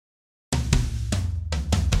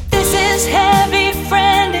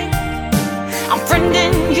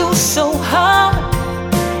befriending you so hard.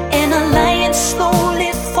 An alliance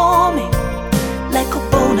slowly forming like a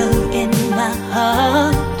boner in my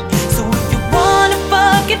heart. So if you wanna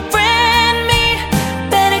fucking friend me,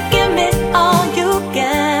 better give me all you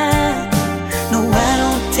got. No, I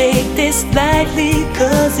don't take this lightly,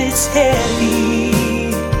 cause it's heavy,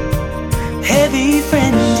 heavy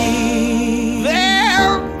friendly.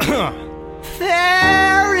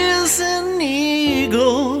 There is an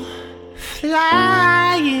eagle flying.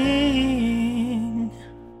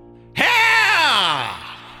 Yeah!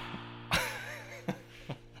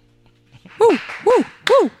 Woo, woo,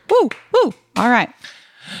 woo, woo, woo. All right.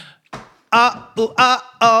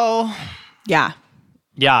 Oh. Yeah.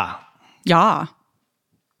 Yeah. Yeah.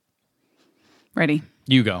 Ready?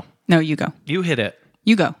 You go. No, you go. You hit it.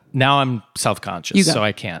 You go. Now I'm self-conscious, You go. so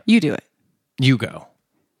I can't. You do it. You go.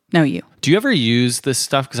 No, you. Do you ever use this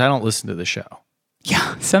stuff? Because I don't listen to the show.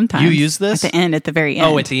 Yeah, sometimes. You use this? At the end, at the very end.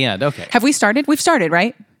 Oh, at the end. Okay. Have we started? We've started,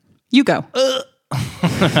 right? You go.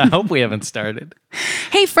 I hope we haven't started.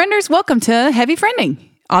 Hey, frienders, welcome to Heavy Friending,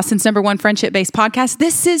 Austin's #1 friendship-based podcast.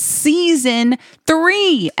 This is season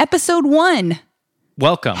 3, episode 1.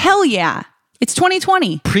 Welcome. Hell yeah. It's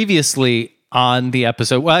 2020. Previously on the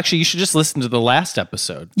episode, well, actually, you should just listen to the last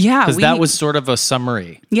episode. Yeah, Because that was sort of a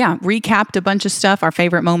summary. Yeah, recapped a bunch of stuff, our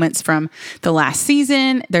favorite moments from the last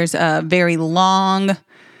season. There's a very long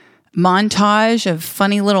montage of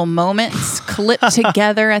funny little moments clipped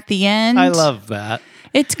together at the end. I love that.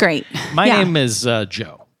 It's great. My Yeah. name is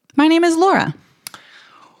Joe. My name is Laura.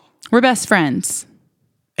 We're best friends.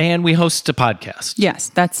 And we host a podcast Yes,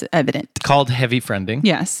 that's evident. called Heavy Friending.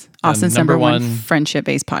 Yes, Austin's number #1 one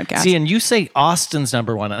friendship-based podcast. See, and you say Austin's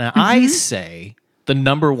 #1, and I say the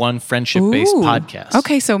 #1 friendship-based Ooh. podcast.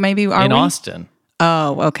 Okay, so maybe are in we? Austin.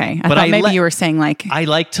 Oh, okay. I But thought I maybe let- you were saying like, I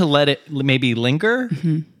like to let it maybe linger,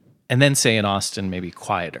 Mm-hmm. and then say in Austin maybe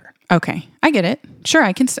quieter. okay, I get it. Sure,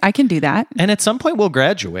 I can do that. And at some point we'll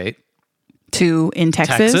graduate In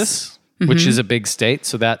Texas, Texas, which is a big state,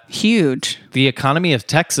 so that huge. the economy of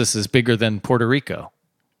Texas is bigger than Puerto Rico.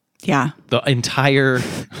 Yeah. The entire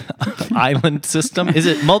island system. Is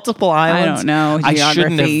it multiple I islands? don't know. I shouldn't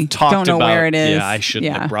Geography. have talked Don't know about where it is. Yeah, I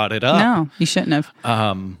shouldn't have brought it up. No, you shouldn't have.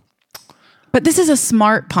 But this is a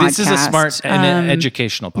smart podcast. This is a smart and an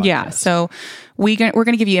educational podcast. Yeah. So we're going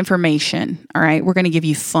to give you information. All right. We're going to give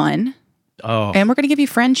you fun. Oh. And we're going to give you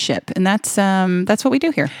friendship. And that's what we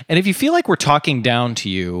do here. And if you feel like we're talking down to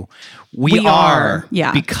you, we We are. are,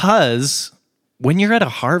 yeah. Because when you're at a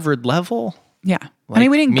Harvard level, Yeah. I mean,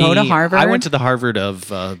 we didn't go to Harvard. I went to the Harvard of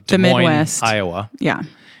Des Moines, Midwest. Iowa, Yeah.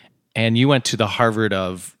 and you went to the Harvard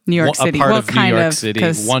of New York a City. part Well, of New kind York of, City,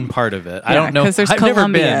 'cause- one part of it. I Yeah, don't know. because there's I've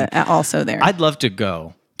Columbia never been. also there. I'd love to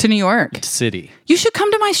go to New York. city. You should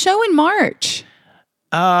come to my show in March.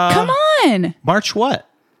 Come on. March what?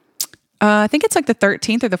 I think it's like the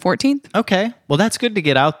 13th or the 14th. Okay. Well, that's good to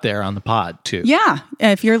get out there on the pod too. Yeah.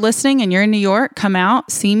 If you're listening and you're in New York, come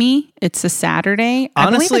out, see me. It's a Saturday. I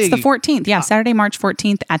Honestly, believe it's the 14th. Yeah, Saturday, March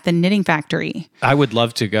 14th at the Knitting Factory. I would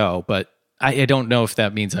love to go, but I don't know if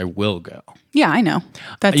that means I will go. Yeah, I know.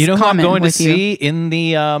 That's You know who I'm common going to with you. see in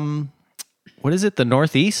the what is it? The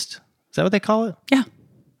Northeast? Is that what they call it? Yeah.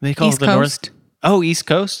 They call East it the Coast. North. Oh, East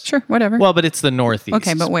Coast. Sure, whatever. Well, but it's the Northeast.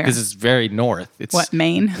 Okay, but where? Because it's very north. It's What,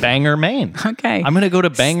 Maine? Bangor, Maine. Okay. I'm going to go to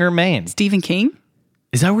Bangor, Maine. Stephen King?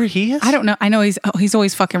 Is that where he is? I don't know. I know he's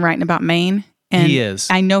always fucking writing about Maine. And He is.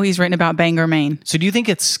 I know he's written about Bangor, Maine. So do you think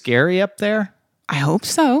it's scary up there? I hope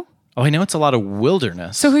so. Oh, I know it's a lot of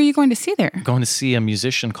wilderness. So who are you going to see there? going to see a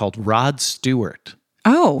musician called Rod Stewart.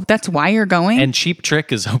 Oh, that's why you're going? And Cheap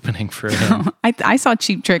Trick is opening for him. I saw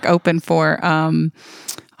Cheap Trick open for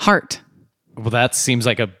Heart. Well, that seems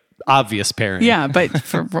like a obvious pairing. Yeah, but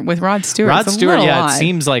with Rod Stewart, Rod it's a Stewart, little yeah, odd. it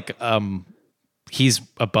seems like he's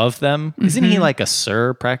above them. Isn't he like a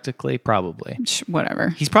sir practically? Probably. Whatever.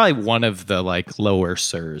 He's probably one of the like lower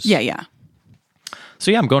sirs. Yeah, yeah.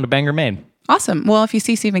 So yeah, I'm going to Bangor, Maine. Awesome. Well, if you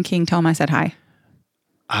see Stephen King, tell him I said hi.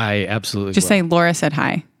 I absolutely Just will. say Laura said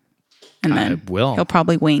hi. And then I will. he'll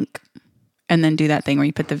probably wink and then do that thing where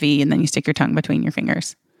you put the V and then you stick your tongue between your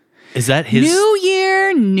fingers. Is that his? New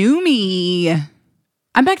year, new me.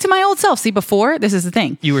 I'm back to my old self. See, before, this is the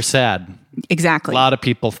thing. You were sad. Exactly. A lot of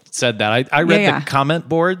people said that. I read Yeah. the comment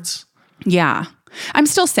boards. Yeah. I'm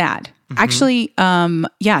still sad. Actually,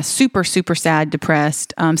 super, super sad,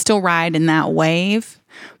 depressed. Still riding that wave.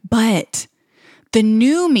 But the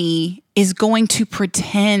new me is going to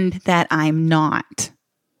pretend that I'm not.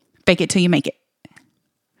 Fake it till you make it.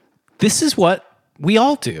 This is what we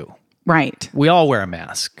all do. Right. We all wear a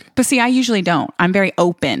mask. But see, I usually don't. I'm very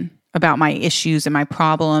open. about my issues and my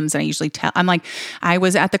problems. And I usually I'm like, I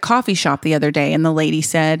was at the coffee shop the other day and the lady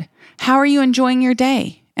said, "How are you enjoying your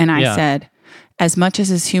day?" And I said, "As much as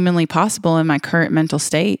is humanly possible in my current mental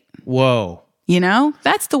state." Whoa. You know,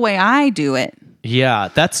 that's the way I do it. Yeah,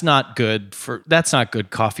 that's not good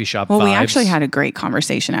coffee shop Well, vibes. we actually had a great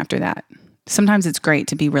conversation after that. Sometimes it's great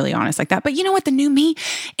to be really honest like that. But you know what? The new me,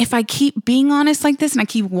 if I keep being honest like this and I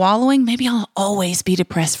keep wallowing, maybe I'll always be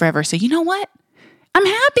depressed forever. So you know what? I'm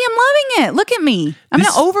happy. I'm loving it. Look at me. I'm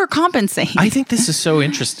going to overcompensate. I think this is so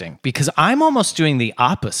interesting because I'm almost doing the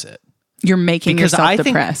opposite. You're making Because yourself I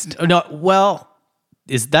depressed. think, no, well,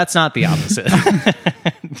 that's not the opposite.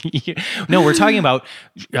 No, we're talking about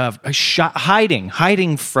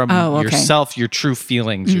hiding from yourself, your true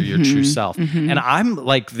feelings, or your true self. And I'm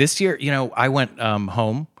like this year, I went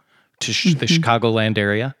home to the Chicagoland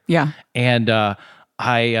area. Yeah. And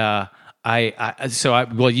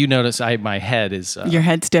you notice my head is Your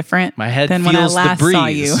head's different my head than feels when I last the breeze. saw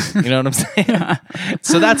you. You know what I'm saying?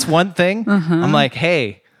 So that's one thing. I'm like,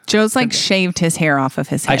 hey. Joe's like shaved his hair off of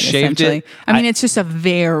his head. I shaved it. I mean, it's just a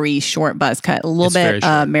very short buzz cut, a little It's bit very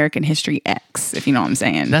short. American History X, if you know what I'm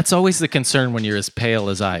saying. That's always the concern when you're as pale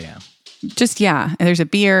as I am. Just and there's a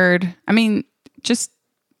beard. I mean, just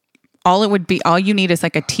all you need is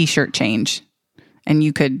like a t-shirt change, and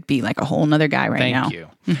you could be like a whole nother guy right now. Thank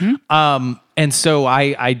you. And so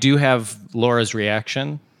I do have Laura's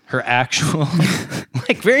reaction. Her actual,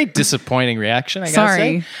 like, very disappointing reaction. I gotta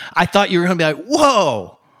Sorry. say. I thought you were gonna be like,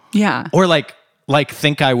 "Whoa." Yeah. Or like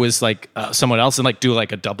think I was like someone else and like do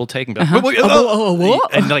like a double take and be like,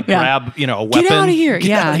 and like grab a weapon. Get out of here.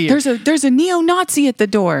 Get out of here. There's a neo-Nazi at the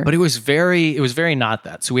door. But it was very not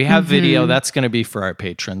that. So we have video that's going to be for our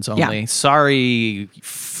patrons only. Yeah. Sorry,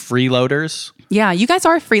 freeloaders. Yeah, you guys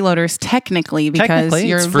are freeloaders technically because Technically,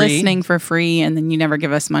 you're it's free. listening for free and then you never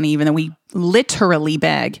give us money, even though we literally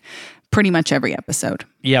beg pretty much every episode.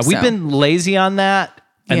 Yeah, we've So, been lazy on that.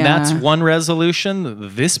 And Yeah. that's one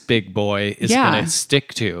resolution this big boy is going to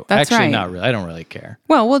stick to. That's Actually, right. not really. I don't really care.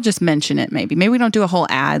 Well, we'll just mention it maybe. Maybe we don't do a whole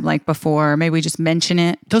ad like before. Maybe we just mention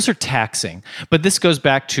it. Those are taxing. But this goes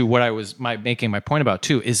back to what I was making my point about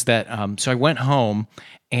too, is that so I went home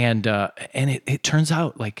and it turns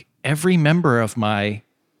out like every member of my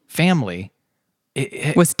family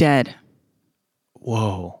Was dead.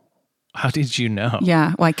 Whoa. How did you know?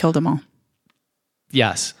 Yeah, well, I killed them all.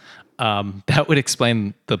 Yes. That would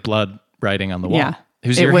explain the blood writing on the wall. Yeah.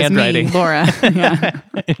 Who's It your was handwriting? me, Laura. Yeah.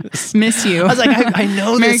 Miss you. I was like, I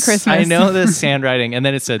know Merry this. Christmas. I know this handwriting. And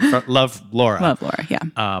then it said, love Laura. Love Laura, yeah.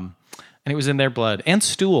 And it was in their blood and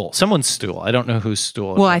stool. Someone's stool. I don't know whose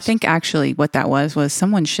stool it Well, was. I think actually what that was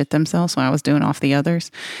someone shit themselves when I was doing off the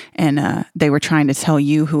others. And they were trying to tell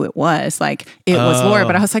you who it was. Like, it was Laura.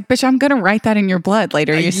 But I was like, bitch, I'm going to write that in your blood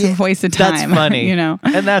later. You're just a waste of time. That's funny. You know?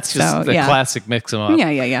 And that's just So, the yeah. classic mix them up.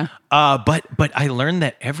 Yeah. But I learned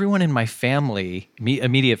that everyone in my family,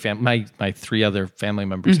 immediate family, my three other family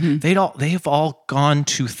members, they have all gone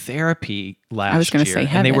to therapy last year. I was gonna say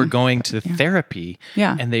and they were heaven. going to therapy.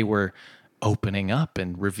 Yeah. And they were opening up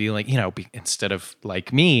and revealing, instead of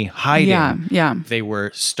like me hiding, Yeah. they were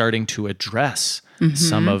starting to address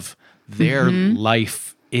some of their life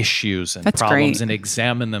issues and That's problems great. and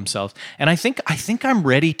examine themselves. And I think I'm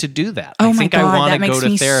ready to do that. Oh I my think God, I want that to makes go to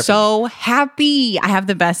me therapy. so happy. I have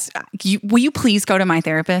the best. Will you please go to my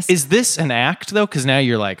therapist? Is this an act though? Because now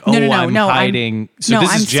you're like, oh, No, I'm hiding. So this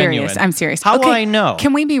I'm is genuine. serious. I'm serious. How will Okay, I know?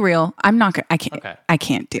 Can we be real? I'm not. I can't. Okay. I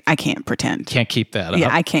can't pretend. Can't keep that up.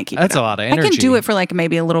 Yeah, I can't keep. That's it up. a lot of energy. I can do it for like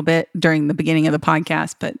maybe a little bit during the beginning of the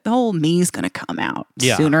podcast, but the whole me's gonna come out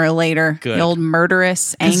sooner or later. Good. The old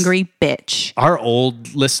murderous, angry bitch. Our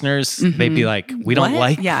old listeners, they'd be like, we don't What?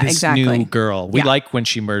 like Yeah, this exactly. new girl. We Yeah. like when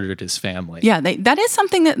she murdered his family. Yeah, that is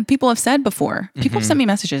something that people have said before. People have sent me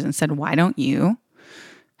messages and said, "Why don't you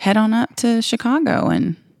head on up to Chicago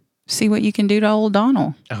and see what you can do to old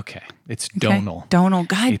Donald?" Okay. It's Okay? Donal. Donald.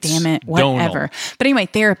 God It's damn it. Whatever. Donal. But anyway,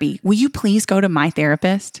 therapy. Will you please go to my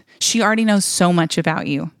therapist? She already knows so much about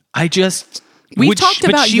you. I just We've talked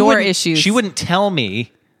but about she your wouldn't- issues. She wouldn't tell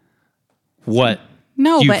me what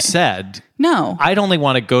No, you've but said. no. I'd only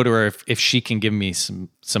want to go to her if she can give me some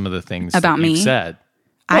of the things About that you've me? said.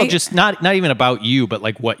 Well, just not even about you, but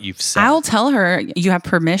like what you've said. I'll tell her you have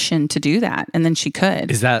permission to do that, and then she could.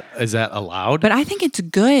 Is that allowed? But I think it's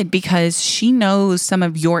good because she knows some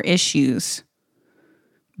of your issues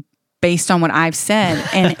based on what I've said.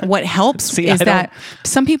 And what helps See, is I that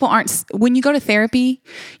some people aren't, when you go to therapy,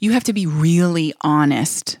 you have to be really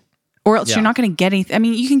honest or else Yeah. you're not going to get anything. I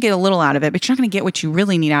mean, you can get a little out of it, but you're not going to get what you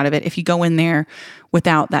really need out of it if you go in there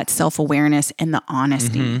without that self-awareness and the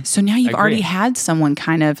honesty. So now you've Agree. already had someone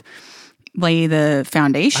kind of lay the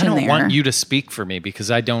foundation I don't there. want you to speak for me because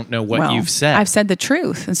I don't know what you've said. I've said the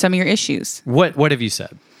truth and some of your issues. What have you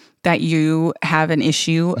said? That you have an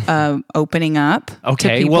issue of opening up to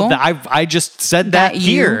Okay, people. well, I just said that, That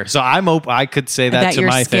you- here, so I'm I could say that, that to you're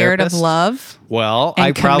my scared therapist. of love. Well, and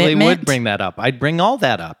I probably would commitment. bring that up. I'd bring all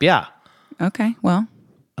that up. Yeah. Okay, well,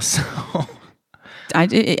 So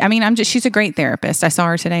I mean, she's a great therapist. I saw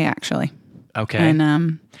her today, actually. okay.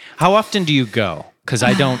 And How often do you go? Because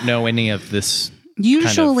I don't know any of this.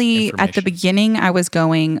 usually at the information. beginning, I was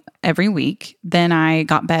going every week. Then I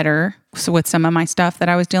got better with some of my stuff that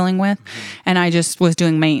I was dealing with, and I just was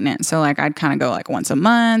doing maintenance. So like I'd kind of go like once a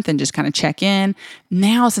month and just kind of check in.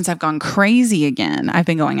 Now, since I've gone crazy again, I've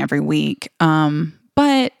been going every week.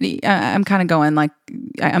 But I'm kind of going like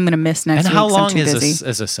I'm going to miss next And week. how 'cause I'm long too busy.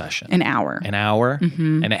 is a session? An hour. An hour,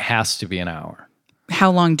 and it has to be an hour. How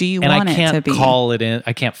long do you And want I it to can't be? call it in.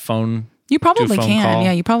 I can't phone. You probably do a phone can. call.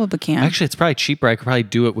 Yeah, you probably can. Actually, it's probably cheaper. I could probably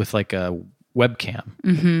do it with like a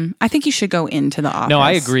webcam. I think you should go into the office. No,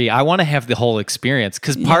 I agree. I want to have the whole experience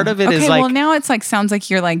because part of it okay, is like. well, now it's like sounds like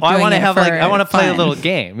you're like. Well, I doing want to it have for like I want to play a fun. little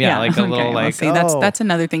game. Yeah, like a okay, little well, like. see, that's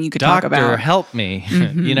another thing you could Doctor, talk about. help me.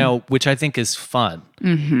 You know, which I think is fun.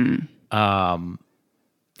 That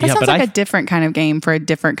yeah, sounds but like a different kind of game for a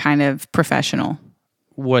different kind of professional,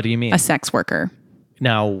 What do you mean? a sex worker.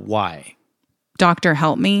 Now, why? Doctor,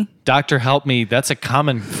 help me. Doctor, help me. That's a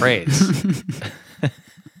common phrase.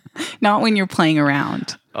 Not when you're playing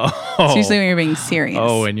around. It's usually when you're being serious.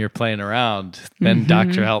 Oh, and you're playing around. Then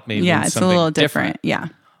Doctor, help me. yeah, means it's a something little different. Yeah.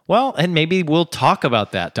 Well, and maybe we'll talk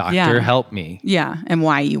about that. Doctor, Yeah. help me. Yeah. And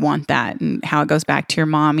why you want that and how it goes back to your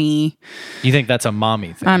mommy. You think that's a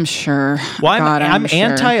mommy thing? I'm sure. Well, God, I'm sure.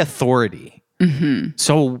 anti-authority.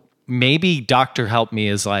 So maybe Doctor, help me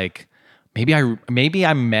is like maybe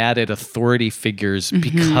I'm mad at authority figures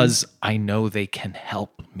because I know they can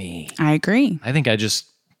help me. I agree. I think I just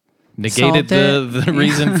negated Solved the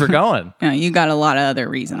reason for going. Yeah, you got a lot of other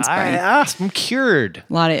reasons, buddy. I'm cured.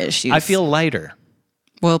 A lot of issues. I feel lighter.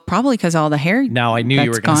 well, probably because all the hair. Now I knew you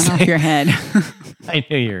that's were going to gone say. off your head. I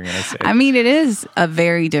knew you were going to say. I mean, it is a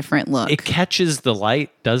very different look. It catches the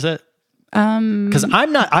light, does it? Because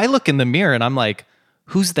I'm not. I look in the mirror and I'm like,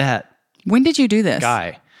 "Who's that When did you do this?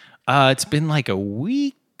 guy?" It's been like a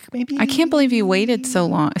week, maybe. I can't believe you waited so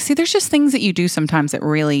long. See, there's just things that you do sometimes that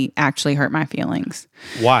really actually hurt my feelings.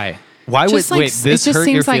 Why? Why would Just like, wait? This it just hurt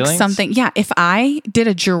seems your like feelings? something. Yeah, if I did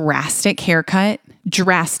a drastic haircut,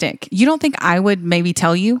 you don't think I would maybe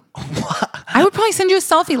tell you? I would probably send you a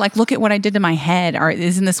selfie. Like, look at what I did to my head. Or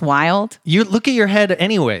isn't this wild? You look at your head,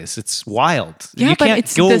 anyways. It's wild. Yeah, you but can't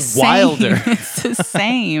it's go the same. wilder. It's the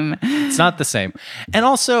same. It's not the same. And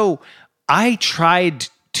also, I tried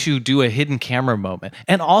to do a hidden camera moment.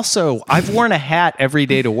 And also, I've worn a hat every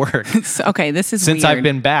day to work So, okay, this is since weird. I've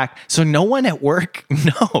been back. So no one at work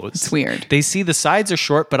knows. It's weird. They see the sides are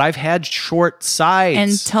short, but I've had short sides.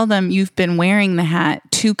 And tell them you've been wearing the hat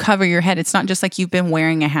to cover your head. It's not just like you've been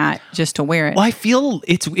wearing a hat just to wear it. well, I feel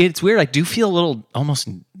it's weird. I do feel a little almost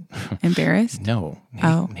Embarrassed? no.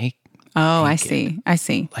 Oh, I see. I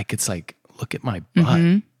see. Like it's like, look at my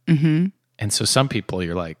butt. And so some people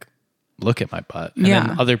you're like, look at my butt. And Yeah,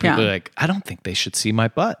 then other people yeah. are like, I don't think they should see my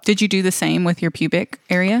butt. Did you do the same with your pubic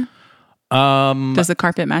area? Does the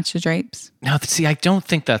carpet match the drapes? Now, see, I don't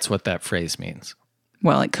think that's what that phrase means.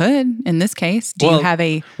 Well, it could in this case. Do Well, you have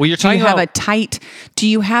a well, you're do you talking have about- a tight do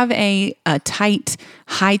you have a tight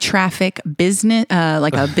high traffic business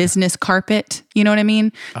like a business carpet? You know what I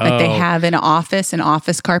mean? Like they have in an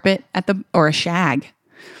office carpet at the or a shag.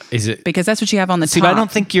 Is it? Because that's what you have on the See, top. but I don't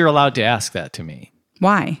think you're allowed to ask that to me.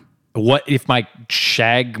 Why? What if my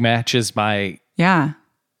shag matches my? Yeah.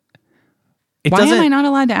 It Why doesn't. am I not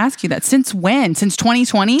allowed to ask you that? Since when? Since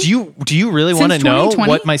 2020? Do you really want to Since know 2020?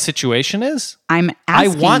 what my situation is? I'm I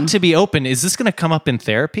asking. want to be open. Is this going to come up in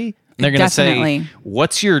therapy? And they're going to say, Definitely.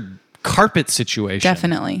 "What's your carpet situation?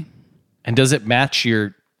 Definitely. And does it match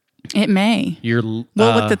your It may. your?"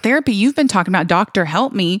 Well, with the therapy you've been talking about, Doctor,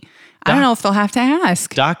 help me. I don't know if they'll have to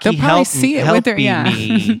ask. Docky, they'll probably help see it help with their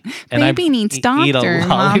me. And Baby I'm- needs eat a doctor,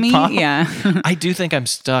 lollipop. mommy. Yeah. I do think I'm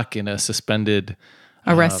stuck in a suspended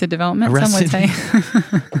Arrested development, some would say.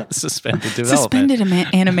 suspended development. Suspended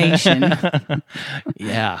animation.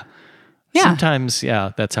 Yeah. Yeah. Sometimes,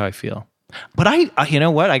 yeah, that's how I feel. But you know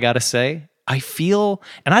what? I got to say, I feel,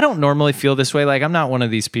 and I don't normally feel this way. Like, I'm not one of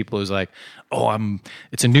these people who's like, oh,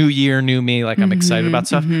 it's a new year, new me. Like, I'm excited about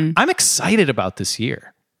stuff. I'm excited about this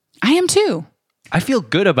year. I am too. I feel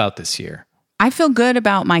good about this year. I feel good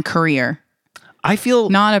about my career. I feel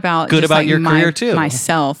not about good just about like your career too.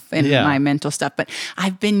 myself and Yeah. my mental stuff, but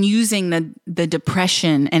I've been using the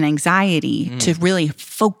depression and anxiety to really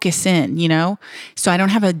focus in, you know. So I don't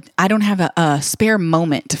have a spare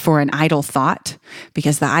moment for an idle thought,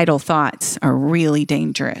 because the idle thoughts are really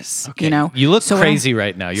dangerous. Okay. You know, You look So what crazy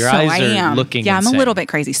right now. Your so eyes I are am. looking. Yeah, I'm a insane. little bit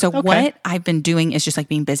crazy. So what I've been doing is just like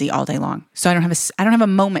being busy all day long. So I don't have a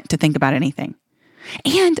moment to think about anything.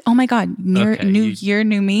 And oh my God, new year,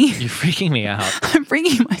 new me. You're freaking me out. I'm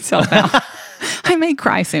freaking myself out. I may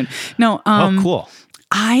cry soon. No, Oh, cool.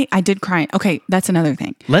 I did cry. Okay, that's another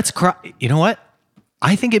thing. Let's cry. You know what?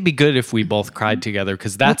 I think it'd be good if we both cried together,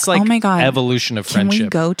 because that's like oh my God. evolution of Can friendship. we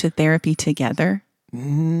go to therapy together?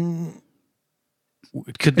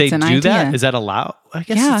 Could they It's an do that? idea. Is that allowed? I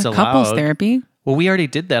guess Yeah, it's allowed. couples therapy. Well, we already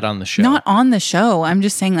did that on the show. Not on the show. I'm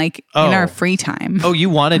just saying, like in Oh. our free time. Oh, you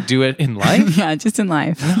want to do it in life? Yeah, just in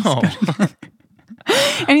life. No.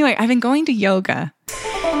 Anyway, I've been going to yoga.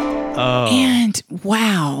 Oh. And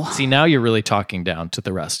wow. See, now you're really talking down to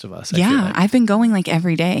the rest of us. I feel Yeah, like. I've been going like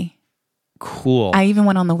every day. Cool. I even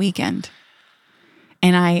went on the weekend.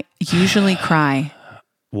 And I usually cry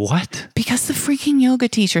What? because the freaking yoga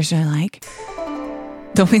teachers are like,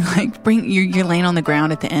 they'll be like, you're laying on the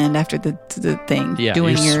ground at the end after the thing. Yeah,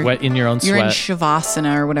 doing you're sweat in your own You're in sweat.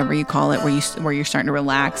 shavasana or whatever you call it, where you're starting to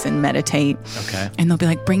relax and meditate. Okay. And they'll be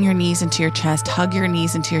like, bring your knees into your chest, hug your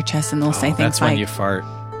knees into your chest, and they'll say things That's like, when you fart.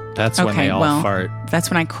 That's when they all fart. that's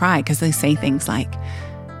when I cry, because they say things like,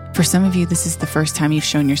 for some of you, this is the first time you've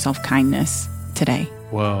shown yourself kindness today.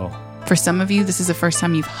 Whoa. For some of you, this is the first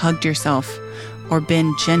time you've hugged yourself or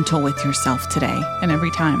been gentle with yourself today. And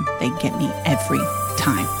every time, they get me every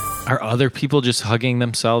time. Are other people just hugging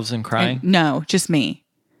themselves and crying? No, just me.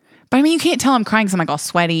 But I mean, you can't tell I'm crying because I'm like all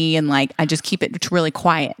sweaty and like I just keep it really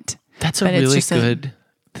quiet. That's a But it's really just good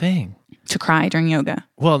thing. to cry during yoga.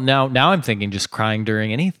 Well, now I'm thinking just crying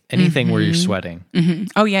during anything where you're sweating.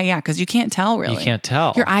 Oh yeah, because you can't tell really. You can't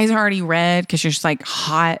tell. Your eyes are already red because you're just like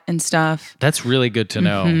hot and stuff. That's really good to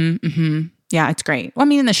know. Yeah, it's great. Well, I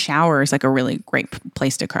mean, in the shower is like a really great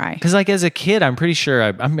place to cry. Because like as a kid, I'm pretty sure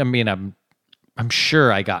I'm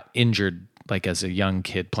sure I got injured like as a young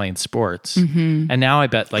kid playing sports, and now I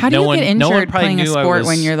bet like How do no you one, get no one injured probably playing a knew I sport was.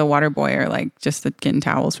 when you're the water boy or like just getting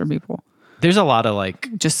towels for people? There's a lot of like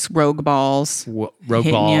Just rogue balls. rogue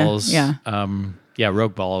Hitting ya. balls. Yeah.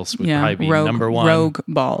 Rogue balls would Yeah, probably be rogue, number one. Rogue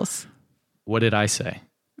balls. What did I say?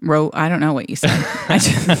 I don't know what you said. I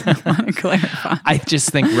just want to clarify. I just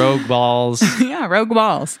think rogue balls. Yeah, rogue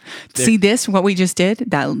balls. See this, what we just did,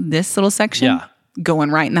 this little section? Yeah. Going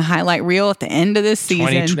right in the highlight reel at the end of this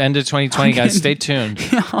season. End of 2020, guys, stay tuned.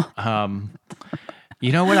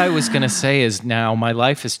 You know what I was going to say is now my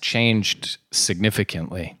life has changed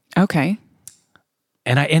significantly. Okay.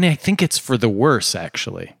 And I think it's for the worse,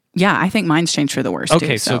 actually. Yeah, I think mine's changed for the worse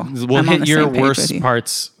Okay, too. so we'll I'm on hit the your same page with worst you.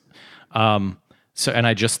 parts. And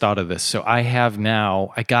I just thought of this. So I have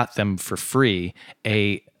now, I got them for free,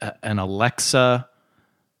 an Alexa,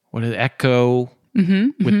 Echo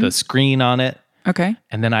with the screen on it. Okay.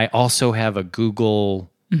 And then I also have a Google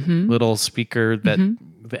little speaker that,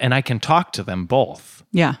 and I can talk to them both.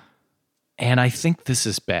 Yeah. And I think this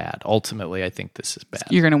is bad. Ultimately, I think this is bad.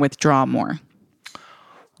 You're going to withdraw more.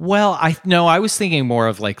 Well, I was thinking more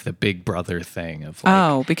of like the Big Brother thing of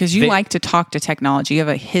like, because you they- like to talk to technology. You have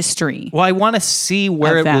a history. well, I want to see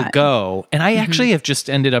where Of it will that. go. And I actually have just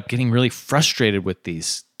ended up getting really frustrated with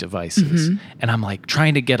these devices. And I'm like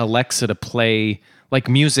trying to get Alexa to play like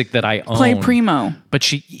music that I own. Play Primo. But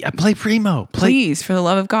play Primo. Please, for the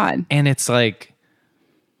love of God. And it's like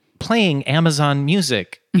playing Amazon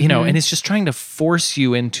Music, you know, and it's just trying to force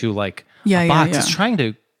you into like Yeah, a yeah, box. yeah. It's trying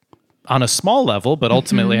to, on a small level, but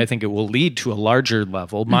ultimately I think it will lead to a larger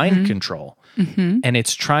level, mind control. And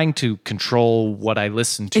it's trying to control what I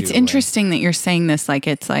listen to. It's interesting that you're saying this like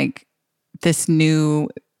it's like this new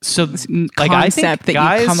So concept like I think that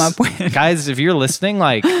guys, you come up with. guys, if you're listening,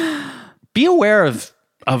 like be aware of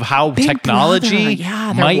how Big technology Brother.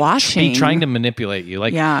 Yeah, they're might watching. be trying to manipulate you.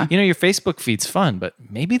 Like, Yeah. you know, your Facebook feed's fun, but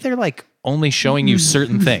maybe they're like only showing you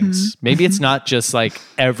certain things. Maybe it's not just like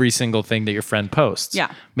every single thing that your friend posts.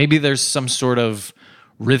 Yeah. Maybe there's some sort of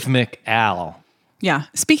rhythmic owl. Yeah.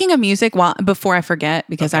 Speaking of music, before I forget,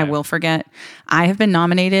 because I Okay. will forget, I have been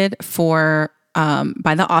nominated for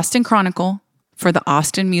by the Austin Chronicle for the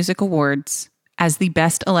Austin Music Awards as the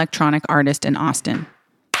best electronic artist in Austin.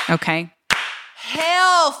 Okay.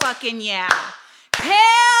 Hell fucking yeah.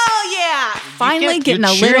 Hell yeah. Finally you're getting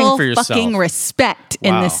a cheering little for yourself. fucking respect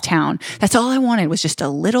in Wow. this town. That's all I wanted was just a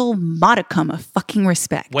little modicum of fucking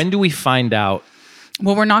respect. When do we find out?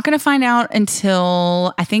 Well, we're not going to find out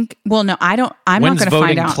until I think. Well, no, I don't. I'm When's not going to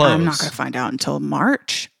find voting out. close? I'm not going to find out until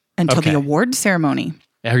March, until Okay. the award ceremony.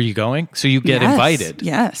 Are you going? So you get Yes, invited.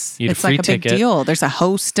 Yes, You get a it's like a free big ticket. deal. There's a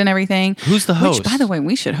host and everything. Who's the host? Which, by the way,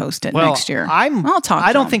 we should host it Well, next year. I'll talk. I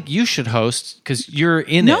to don't them. think you should host because you're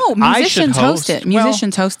in No, it. I should musicians host it. Well,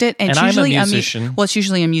 Musicians host it, and it's and I'm a usually musician. well, it's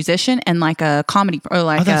usually a musician and like a comedy or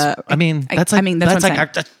like that's a. I mean, that's I like mean, that's what I'm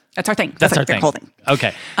like saying. That's our thing. that's our like their thing. whole thing.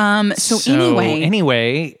 Okay. So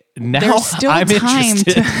anyway, now there's still I'm time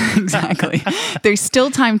interested. to exactly. There's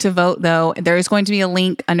still time to vote, though. There is going to be a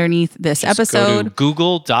link underneath this episode. Go to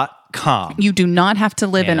google.com. You do not have to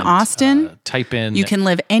live in and, Austin. type in. You can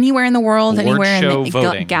live anywhere in the world, Award anywhere in show the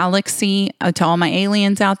voting. galaxy. To all my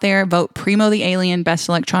aliens out there, vote Primo the Alien, Best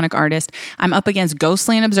Electronic Artist. I'm up against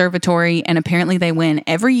Ghostland Observatory, and apparently they win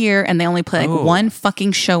every year, and they only play like one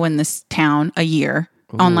fucking show in this town a year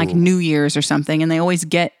on like New Year's or something, and they always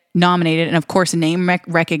get nominated, and of course name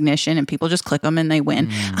recognition, and people just click them and they win.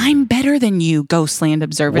 I'm better than you, Ghostland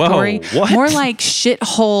Observatory. Whoa, what? More like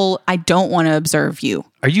shithole, I don't want to observe you.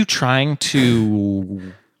 Are you trying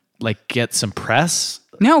to like get some press?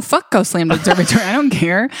 No, fuck Ghostland Observatory. I don't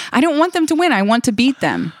care. I don't want them to win. I want to beat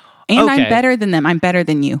them. And Okay. I'm better than them. I'm better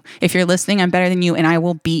than you. If you're listening, I'm better than you, and I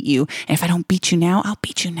will beat you. And if I don't beat you now, I'll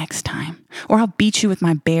beat you next time. Or I'll beat you with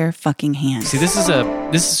my bare fucking hands. See, this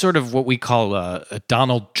is sort of what we call a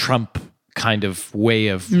Donald Trump kind of way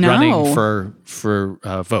of No. running for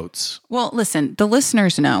votes. Well, listen, the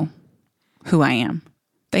listeners know who I am.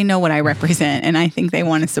 They know what I represent, and I think they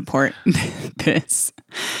want to support this.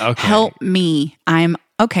 Okay. Help me. I'm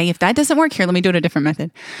okay. If that doesn't work here, let me do it a different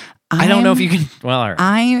method. I don't know if you can. Well, all right.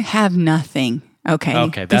 I have nothing. Okay.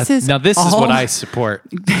 Okay. This is what I support.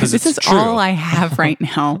 Because This it's is true. all I have right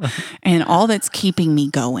now and all that's keeping me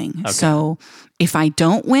going. So if I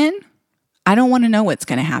don't win, I don't want to know what's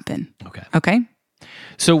going to happen. Okay. Okay.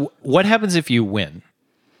 So what happens if you win?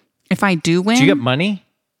 If I do win, Do you get money?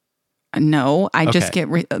 no, I just Okay.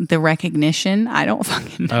 get the recognition. I don't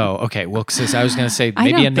fucking know. Oh, okay. Well, because I was going to say I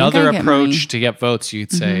maybe don't think another I get approach money. to get votes.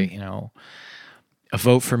 You'd say, a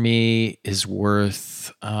vote for me is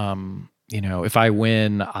worth, if I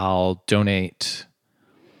win, I'll donate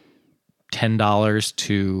 $10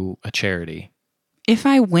 to a charity. If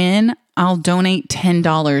I win, I'll donate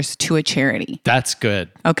 $10 to a charity. That's good.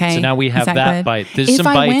 Okay. So now we Is have that good? bite. There's if some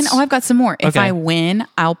I bites. win, I've got some more. If Okay. I win,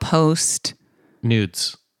 I'll post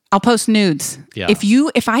Nudes. nudes. Yeah.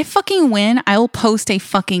 If I fucking win, I'll post a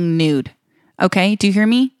fucking nude. Okay, do you hear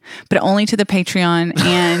me? But only to the Patreon,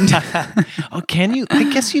 and Oh, can you?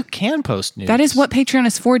 I guess you can post nudes. that is what Patreon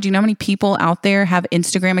is for. Do you know how many people out there have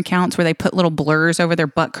Instagram accounts where they put little blurs over their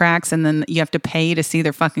butt cracks, and then you have to pay to see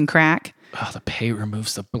their fucking crack? Oh, the pay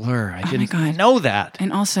removes the blur. I didn't God. know that.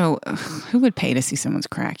 And also, who would pay to see someone's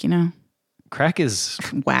crack? You know, Crack is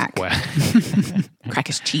whack. whack. Crack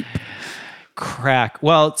is cheap. Crack.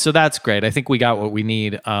 Well, so that's great. I think we got what we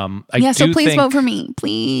need. Yeah, so please vote for me.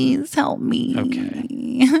 Please help me.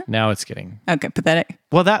 Okay. Now it's getting Okay, pathetic.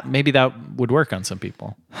 well. That maybe that would work on some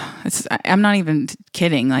people. I'm not even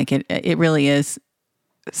kidding. Like it really is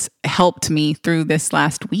helped me through this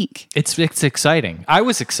last week. It's exciting. I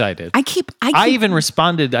was excited. I I even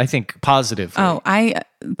responded. I think positively.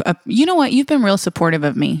 You know what? You've been real supportive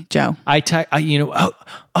of me, Joe.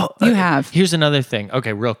 You have. Here's another thing.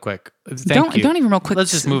 Okay, real quick. Thank you. Don't even real quick.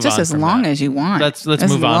 Let's just move just on as from long that. as you want. Let's As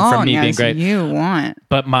move on from long me being as great. You want.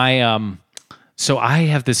 But my so I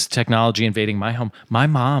have this technology invading my home. My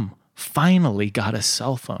mom finally got a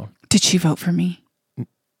cell phone. Did she vote for me?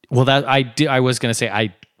 Well, that I did. I was going to say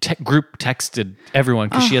I group texted everyone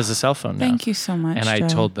because she has a cell phone now. Thank you so much. And I Joe.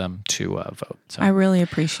 told them to vote. So. I really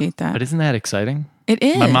appreciate that. But isn't that exciting? It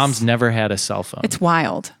is. My mom's never had a cell phone. It's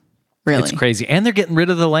wild. Really. It's crazy, and they're getting rid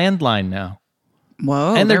of the landline now,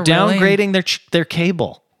 Whoa. and they're really- downgrading their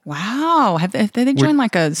cable. Wow. Have they joined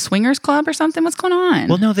like a swingers club or something? What's going on?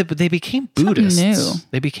 Well, no, they became Buddhists. new.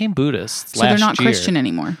 They became Buddhists. so they're last not year. Christian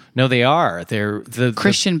anymore. No, they are. They're the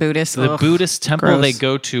Christian Buddhists. The Ugh, Buddhist temple gross. they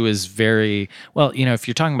go to is very well. If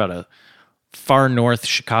you're talking about a far north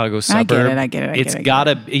Chicago suburb, I get it. It's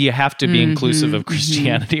gotta. You have to be inclusive of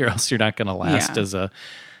Christianity, or else you're not going to last Yeah. as a.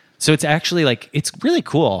 So it's actually it's really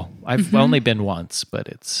cool. I've only been once, but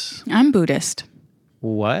it's I'm Buddhist.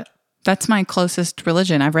 what? That's my closest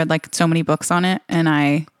religion. I've read like so many books on it,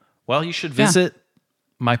 and Well, you should visit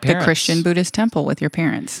my the parents. Christian Buddhist temple with your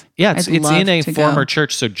parents. Yeah, it's I'd love in a to former go.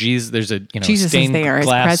 church. So there's a Jesus is stained there. His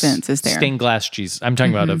glass, presence is there. Stained glass Jesus. I'm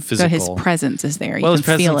talking about a So physical. his presence is there. You Well, his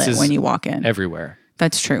can feel presence it is when you walk in. everywhere.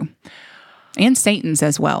 That's true. And Satan's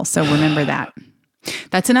as well. So remember that.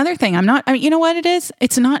 That's another thing. You know what it is?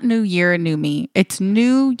 It's not new year, new me. It's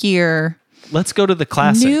new year, let's go to the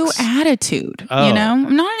classics. New attitude. Oh. You know,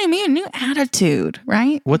 I'm not a new attitude,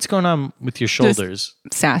 right? What's going on with your shoulders?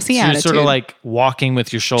 Sassy So you're attitude. sort of like walking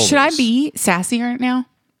with your shoulders. Should I be sassy right now?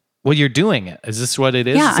 Well, you're doing it. Is this what it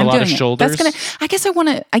is? Yeah, it's I'm a lot doing of it. shoulders. I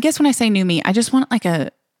guess when I say new me, I just want like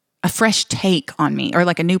a fresh take on me, or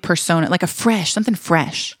like a new persona, like something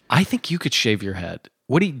fresh. I think you could shave your head.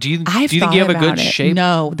 What do you I've do? You think thought you have a about good it. shape?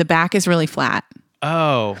 No, the back is really flat.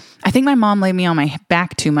 Oh, I think my mom laid me on my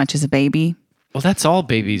back too much as a baby. well, that's all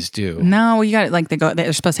babies do. No, you got it. Like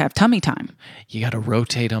they're supposed to have tummy time. You got to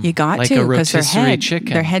rotate them. You got like to a because rotisserie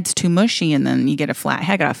chicken. their head's too mushy, and then you get a flat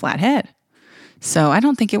head. Got a flat head, so I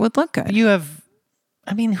don't think it would look good. You have.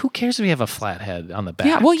 I mean, who cares if you have a flat head on the back?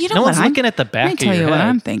 Yeah, well, you know no what? one's looking at the back Let me of tell your you what head.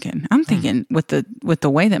 I'm thinking. I'm thinking with the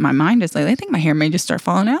way that my mind is lately, I think my hair may just start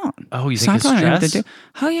falling out. Oh, you So think I it's probably have to stress?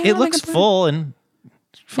 Oh yeah, It looks full and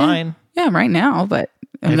fine. Yeah, right now, but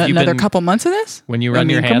Have you another been- couple months of this. When you run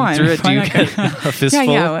your come hand on, through it, do you why get not? a fistful?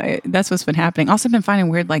 Yeah, that's what's been happening. Also, been finding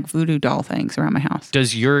weird like voodoo doll things around my house.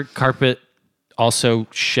 Does your carpet also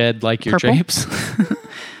shed like your Purple? drapes?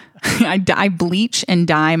 I bleach and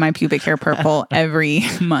dye my pubic hair purple every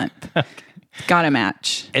month. Gotta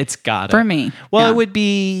match. It's got For me, Well, yeah. it would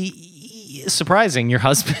be surprising. Your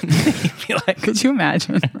husband, he'd be like, Could you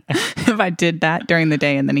imagine if I did that during the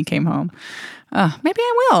day and then he came home? Maybe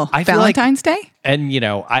I will. I feel like- Valentine's Day? and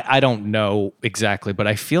I don't know exactly, but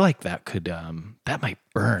I feel like that could that might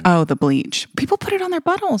burn Oh, the bleach. People put it on their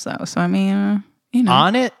buttholes though. So I mean,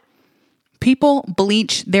 on it. people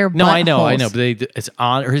bleach their buttholes. No, I know, but it's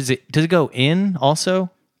on, or does it go in also,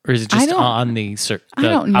 or is it just don't- on the I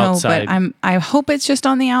don't know, outside? but I hope it's just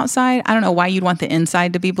on the outside. I don't know why you'd want the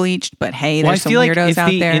inside to be bleached, but hey, Well, I there's some feel like weirdos if out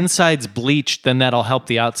the there. inside's bleached, then that'll help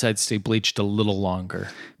the outside stay bleached a little longer.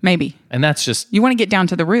 Maybe And that's just you want to get down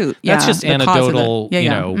to the root. that's Yeah, just the cause of the- anecdotal, yeah,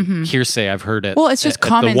 yeah. Mm-hmm. hearsay. I've heard it. Well, it's just at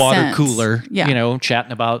common the water sense. cooler, Yeah.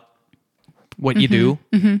 chatting about what you do.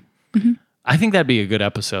 Mm-hmm. I think that'd be a good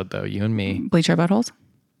episode, though. You and me, Bleach our buttholes.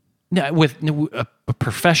 no, with a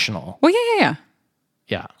professional. Well, yeah.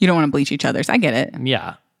 Yeah, You don't want to bleach each other's. I get it.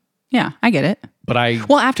 yeah. Yeah, I get it. But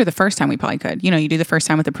Well, after the first time, we probably could. You do the first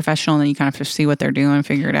time with the professional, and then you kind of just see what they're doing,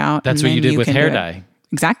 figure it out. that's and what you then did with can hair do it. dye.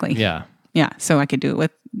 Exactly. Yeah, Yeah. So I could do it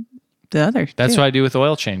with the others. that's too. what I do with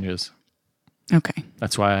oil changes. Okay.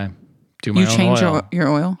 That's why I do my You own change oil. your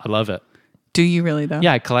oil? I love it. Do you really, though?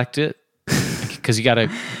 Yeah, I collect it because you got to.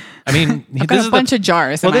 I mean, I've got a bunch of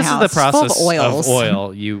jars in my this house is the process full of oils. of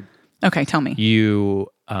oil. You Okay, tell me.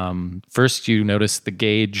 first you notice the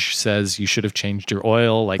gauge says you should have changed your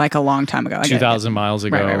oil like A long time ago. I get it. 2,000 miles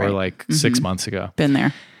ago Right. or like 6 months ago. Been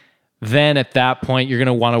there. Then at that point you're going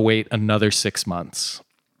to want to wait another 6 months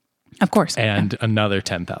Of course. and another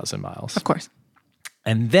 10,000 miles. Of course.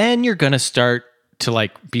 And then you're going to start to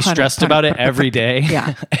be Put it- stressed put it- about it put it- every day.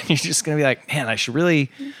 Yeah. And you're just going to be like, man, I should really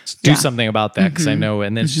do Yeah. something about that because I know,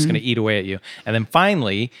 and then it's just going to eat away at you. And then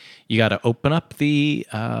finally, you got to open up the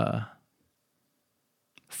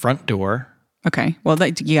front door. Okay. Well,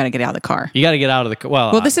 you got to get out of the car. You got to get out of the car.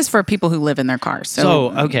 Well, this is for people who live in their cars.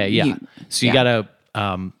 So, okay, yeah. So you got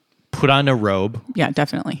to put on a robe yeah,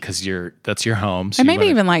 definitely. because that's your home. So And you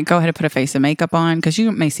maybe wanna even go ahead and put a face of makeup on because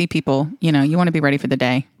you may see people, you want to be ready for the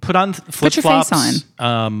day. put on flip your face flops.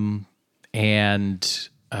 And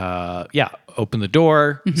open the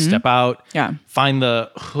door, step out. Yeah. Find the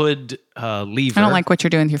hood lever. I don't like what you're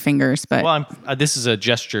doing with your fingers, but Well, this is a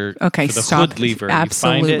gesture okay, for the stop. hood lever.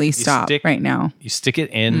 Absolutely you find it, you stop stick, right now. You stick it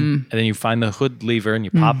in, and then you find the hood lever, and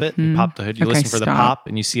you pop it. You pop the hood. You Okay, listen for the stop. pop,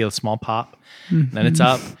 and you see a small pop. Then it's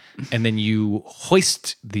up, and then you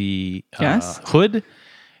hoist the Yes. hood,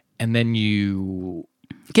 and then you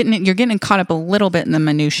You're getting caught up a little bit in the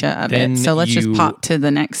minutia of Then it. So let's just you pop to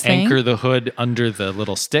the next thing. anchor the hood under the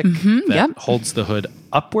little stick that yep. holds the hood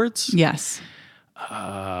upwards. Yes.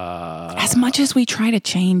 As much as we try to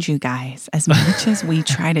change, you guys, as much as we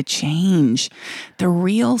try to change, the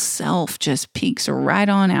real self just peeks right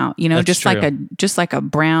on out. That's Just like a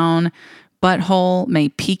brown butthole may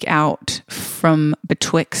peek out from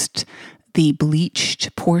betwixt the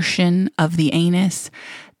bleached portion of the anus.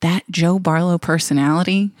 That Joe Barlow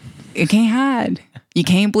personality, it can't hide. You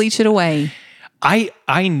can't bleach it away.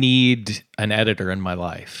 I need an editor in my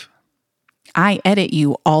life. I edit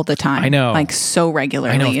you all the time. I know. So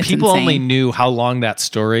regularly. I know. If It's people insane. only knew how long that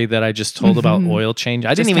story that I just told about oil change.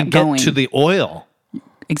 I didn't even kept get going. to the oil.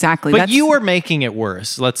 Exactly. But you were making it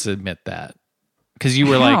worse. Let's admit that. Because you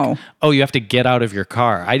were How? like, oh, you have to get out of your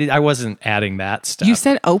car. I wasn't adding that stuff. You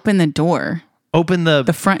said open the door. Open the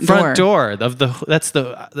front door of that's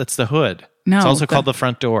the hood. No, It's also the- called the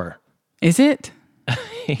front door. Is it?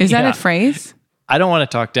 Is that Yeah. a phrase? I don't want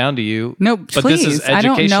to talk down to you. No, but this is please. I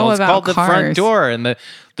don't educational. know It's about called the front cars. door and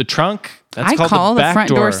the trunk. That's I called call the the back front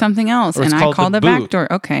door something else, Or it's and I called call the back boot.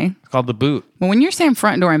 door. Okay. It's called the boot. Well, when you're saying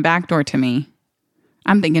front door and back door to me,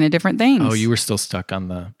 I'm thinking of different things. Oh, you were still stuck on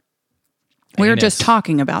the. We were anus. just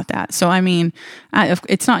talking about that. So, I mean,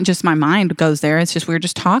 it's not just my mind goes there. It's just we were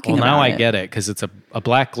just talking Well, about now it. I get it because it's a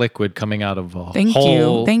black liquid coming out of a Thank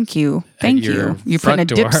hole. you. Thank you. Thank your you. You're front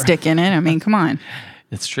putting a door. dipstick in it. I mean, come on.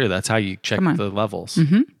 It's true. That's how you check Come on. the levels.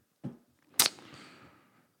 Is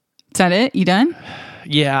that it? You done?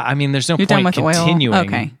 Yeah, I mean, there's no You're point done with continuing. oil?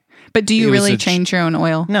 Okay. But do you It was really a change your own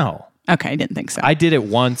oil? No, Okay, I didn't think so. I did it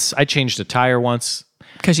once. I changed a tire once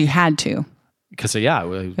Because you had to. because you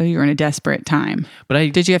You were in a desperate time. but I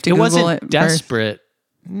Did you have to It Google wasn't it first? desperate.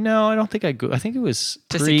 No, I don't think I. I think it was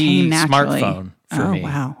Just it came naturally. pre-smartphone for oh, me.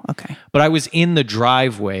 wow. Okay. But I was in the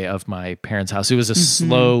driveway of my parents' house. It was a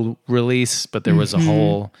slow release, but there was a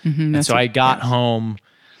hole. And so I got home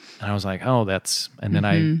and I was like, oh, and then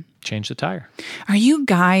I changed the tire. Are you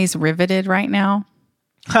guys riveted right now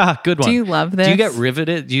Ha, good one. Do you love Do you this? get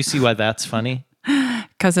riveted? Do you see why that's funny?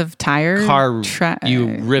 because of tire?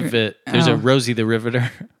 You rivet. There's a Rosie the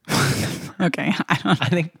Riveter. Okay. I don't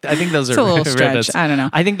know. I think those are a little rivets. stretch. I don't know.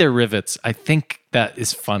 I think they're rivets. I think that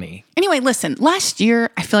is funny. Anyway, listen, last year,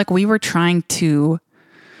 I feel like we were trying to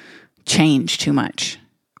change too much.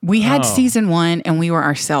 We had season 1 and we were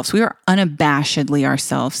ourselves. We were unabashedly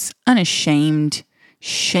ourselves, unashamed,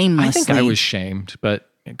 shamelessly. I think I was shamed, but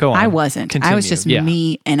go on. I wasn't. I was Continue. just Yeah.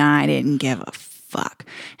 me and I didn't give a fuck.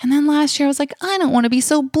 And then last year I was like, I don't want to be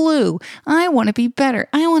so blue. I want to be better.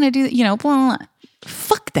 I want to do, blah, blah, blah.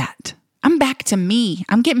 Fuck that. I'm back to me.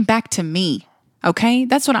 I'm getting back to me. Okay?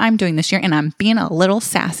 That's what I'm doing this year. And I'm being a little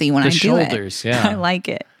sassy when The I do shoulders, it. yeah. I like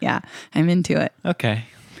it. Yeah. I'm into it. Okay.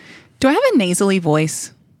 Do I have a nasally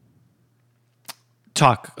voice?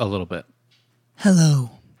 Talk a little bit.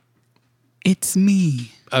 Hello. It's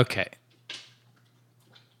me. Okay.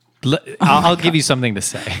 I'll give you something to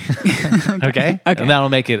say. Okay? And that'll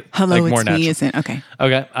make it Hello, more it's natural. me, isn't okay.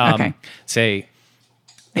 Okay. Okay. Say,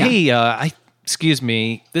 Yeah. hey, excuse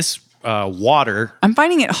me, this water. I'm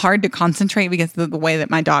finding it hard to concentrate because of the way that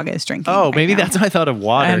my dog is drinking. Oh, right maybe now. that's why I thought of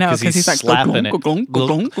water. I know, because 'cause he's like, slapping glunk, it. glunk,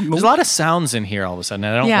 glunk, glunk. There's a lot of sounds in here all of a sudden.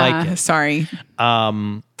 And I don't Yeah, like it. sorry.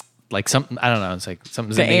 Like something, I don't know. It's like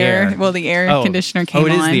something's The in the air. Well, the air Oh. conditioner came Oh,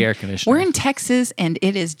 it on. is the air conditioner. We're in Texas and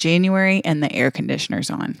it is January and the air conditioner's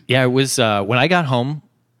on. Yeah, it was when I got home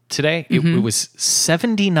today, it was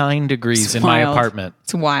 79 degrees It's in wild. my apartment.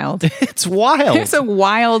 It's wild. It's wild. It's a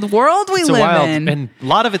wild world we It's a live wild, in. and a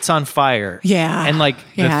lot of it's on fire. Yeah. And like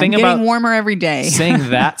yeah, the thing getting about warmer every day.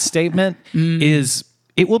 saying that statement is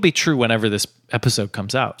it will be true whenever this episode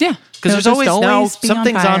comes out. Yeah. Because It'll there's just always now always be on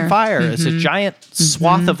something's fire. on fire. It's a giant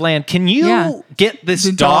swath of land. Can you Yeah. get this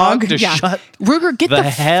The dog to yeah. shut Ruger, get the the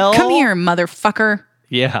hell? Come here, motherfucker.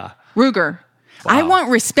 Yeah. Ruger. I want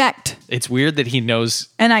respect It's weird that he knows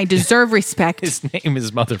and I deserve respect. his name is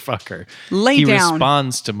motherfucker. Lay he down.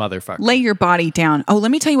 responds to motherfucker. Lay your body down. Oh, let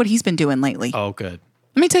me tell you what he's been doing lately. Oh, good.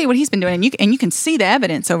 Let me tell you what he's been doing, and you can see the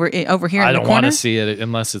evidence over here I in the don't want corner. to see it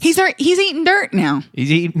unless it's He's eating dirt now.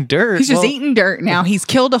 he's eating dirt. He's just Well, eating dirt now. He's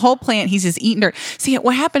killed a whole plant. He's just eating dirt. See,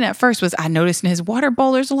 what happened at first was I noticed in his water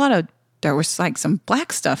bowl there was like some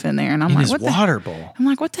black stuff in there, and I'm in like, his what water bowl. I'm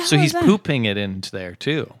like, what the hell So is he's that? pooping it into there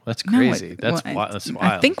too. That's No, crazy. That's well, wild. That's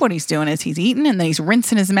wild. I think what he's doing is he's eating and then he's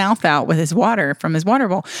rinsing his mouth out with his water from his water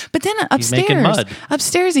bowl. But then making mud.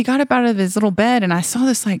 upstairs, he got up out of his little bed and I saw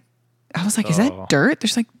this I was like, is that dirt?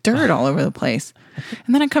 There's like dirt all over the place.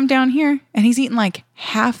 And then I come down here and he's eating like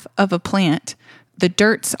half of a plant. The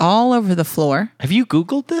dirt's all over the floor. Have you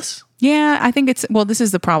Googled this? Yeah, I think this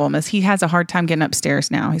is the problem is he has a hard time getting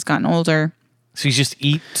upstairs now. He's gotten older. So he just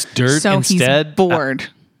eats dirt So instead. he's bored.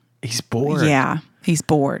 He's bored. Yeah, he's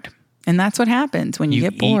bored. And that's what happens when you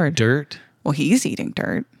get bored. Eat dirt. Well, he's eating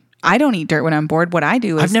dirt. I don't eat dirt when I'm bored. What I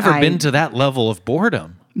do is I've never been to that level of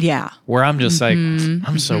boredom Yeah. where I'm just like,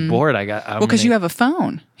 I'm so bored. Well, because you have a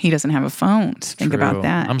phone. He doesn't have a phone. So think about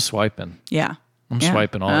that. I'm swiping. Yeah. I'm Yeah.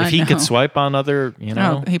 swiping all. I If he know. could swipe on other,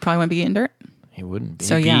 No, he probably wouldn't be eating dirt. he wouldn't be.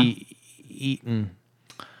 So, He'd yeah. be eating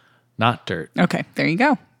not dirt. Okay, there you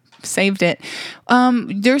go. Saved it.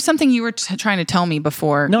 There's something you were trying to tell me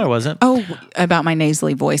before. No, I wasn't. Oh, about my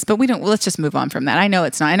nasally voice, but we don't. Let's just move on from that. I know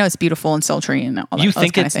it's not. I know it's beautiful and sultry and all that. You all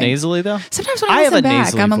think kind it's of thing. nasally though? Sometimes when I have listen a back,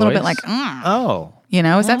 nasally I'm a little bit voice. like, Oh,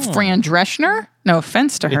 is that Fran Drescher? No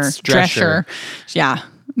offense to her, It's Drescher. Yeah,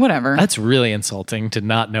 whatever. that's really insulting to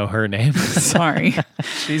not know her name. Sorry.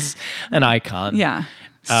 She's an icon. Yeah.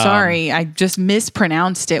 Sorry, I just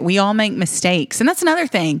mispronounced it. We all make mistakes. And that's another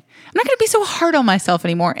thing. I'm not going to be so hard on myself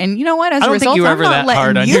anymore. And you know what? As I a don't result, think you were I'm ever not that letting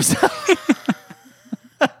hard on you. yourself.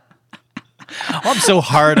 I'm so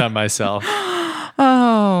hard on myself.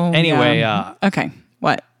 Oh. Anyway, yeah. Okay.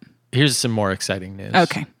 What? here's some more exciting news.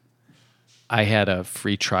 Okay. I had a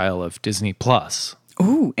free trial of Disney Plus.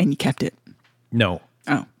 Ooh, and you kept it. No,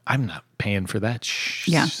 Oh. I'm not paying for that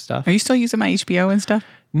Yeah. stuff. Are you still using my HBO and stuff?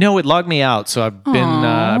 No, it logged me out, so I've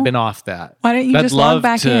been off that. Why didn't you I'd just log love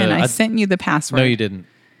back to- in? I I'd- sent you the password. No, you didn't.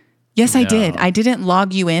 Yes, I did. I didn't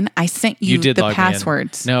log you in. I sent you, You did the log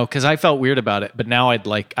passwords. me in. No, because I felt weird about it. But now I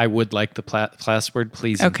would like the password,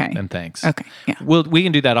 please. Okay. And thanks. Okay. Yeah. We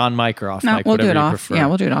can do that on mic or off No, mic. we'll do whatever it you off. prefer. Yeah,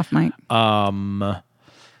 we'll do it off mic.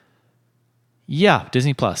 Yeah,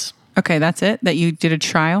 Disney Plus. Okay, that's it. That you did a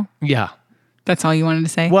trial. Yeah. That's all you wanted to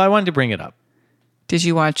say. Well, I wanted to bring it up. Did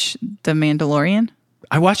you watch The Mandalorian?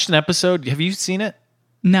 I watched an episode. Have you seen it?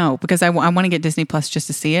 No, because I want to get Disney Plus just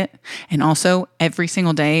to see it. And also, every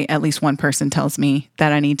single day, at least one person tells me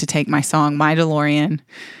that I need to take my song, My DeLorean,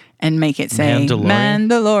 and make it say Mandalorian?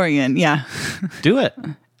 Mandalorian. Yeah, Do it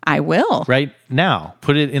I will. right now.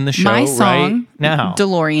 Put it in the show My song, right now.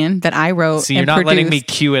 DeLorean, that I wrote See, you're and not letting me produced-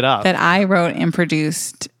 cue it up. that I wrote and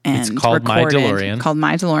produced and called My recorded. DeLorean. Called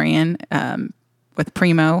My DeLorean with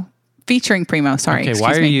Primo, featuring Primo. Sorry, Okay, excuse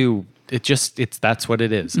why are me. you? That's what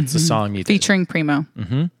it is. It's a song you did. Featuring Primo.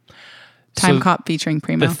 Mm-hmm. Time So Cop featuring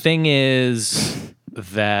Primo. The thing is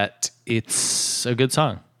that it's a good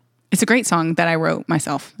song. It's a great song that I wrote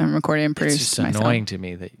myself and recorded and It's produced just myself. annoying to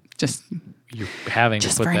me that Just you're having to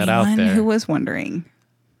put for that out anyone there. who was wondering.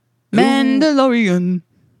 Mandalorian.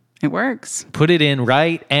 It works. Put it in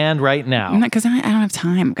right now. Because I don't have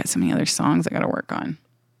time. I've got so many other songs I got to work on.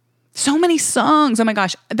 So many songs. Oh my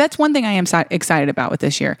gosh. That's one thing I am excited about with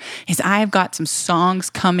this year is I've got some songs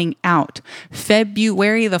coming out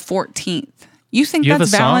February the 14th. You think You have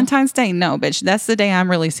that's a song? Valentine's Day? No, bitch. That's the day I'm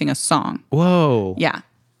releasing a song. Whoa. Yeah.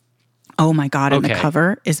 Oh my God. And the Okay.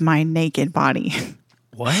 cover is my naked body.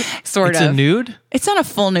 What? Sort it's of. a nude? It's not a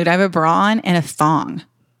full nude. I have a bra on and a thong.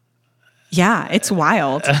 Yeah, it's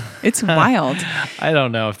wild. It's wild. I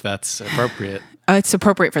don't know if that's appropriate. It's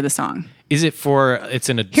appropriate for the song. Is it for it's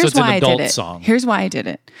an Here's it's an why I adult did it. song? Here's why I did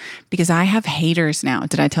it. Because I have haters now.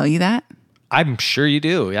 Did I tell you that? I'm sure you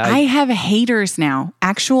do. I have haters now,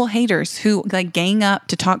 actual haters who like gang up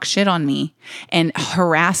to talk shit on me and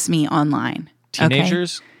harass me online. Okay?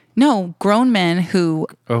 Teenagers? No, grown men who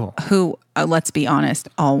Oh. let's be honest,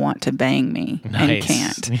 all want to bang me and Nice.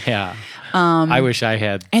 can't. Yeah. I wish I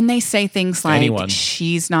had. And they say things like, Anyone.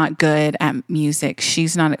 she's not good at music.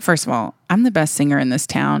 She's not, first of all, I'm the best singer in this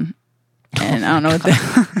town. And I don't know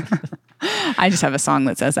what I just have a song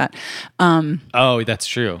that says that. Oh, that's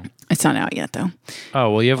true. It's not out yet, though.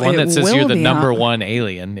 Oh, well, you have one It that says you're will the be number out. one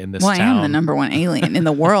alien in this Well, town. I am the number one alien in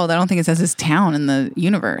the world. I don't think it says this town in the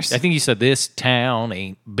universe. I think you said this town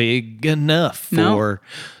ain't big enough No. for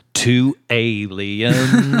two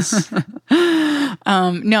aliens.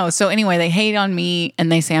 No. So anyway, they hate on me and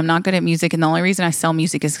they say I'm not good at music. And the only reason I sell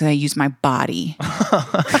music is because I use my body.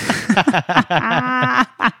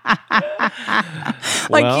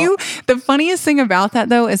 Well- The funniest thing about that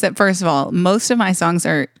though is that first of all, most of my songs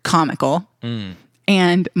are comical.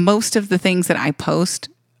 And most of the things that I post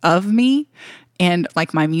of me and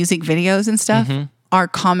like my music videos and stuff are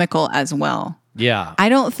comical as well. Yeah. I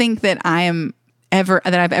don't think that I've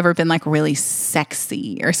ever been like really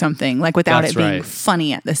sexy or something like without That's it being right.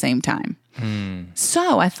 funny at the same time.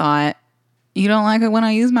 So I thought, you don't like it when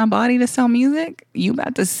I use my body to sell music? You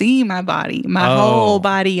about to see my body, my whole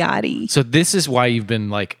body yachty. So this is why you've been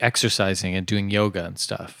like exercising and doing yoga and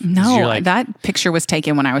stuff. 'Cause No, you're like, that picture was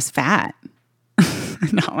taken when I was fat.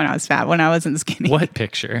 Not when I was fat, when I wasn't skinny. what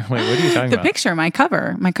picture? Wait, what are you talking The about? picture, my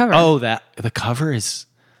cover. Oh, that the cover is.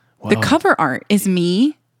 The cover art is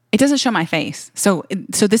me. It doesn't show my face. So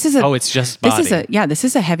this is a. Oh, it's just body. This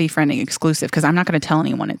is a Heavy Friending exclusive because I'm not going to tell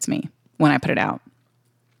anyone it's me when I put it out.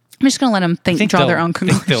 I'm just going to let them draw their own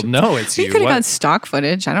conclusions. They'll know it's you. You could have What? got stock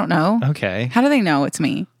footage. I don't know. Okay. How do they know it's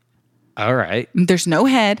me? All right. There's no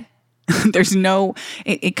head. There's no.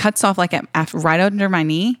 It cuts off like right under my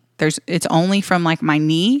knee. It's only from like my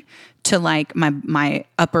knee to like my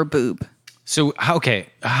upper boob. So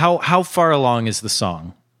how far along is the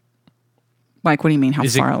song? Like, what do you mean? How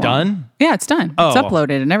Is it far along? done? Yeah, it's done. Oh. It's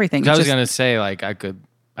uploaded and everything. I It's was just- gonna say like I could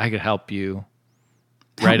help you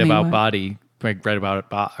Help write me about what? write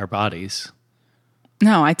about our bodies.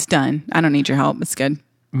 No, it's done. I don't need your help. It's good.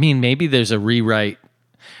 I mean, maybe there's a rewrite,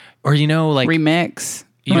 or like Remix.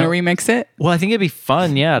 You You want to know- remix it? well, I think it'd be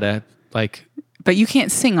fun, yeah, to like But you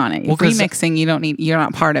can't sing on it. Well, 'cause- Remixing, you're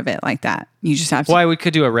not part of it like that. You just have to. Well, we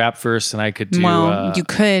could do a rap verse, and I could do. You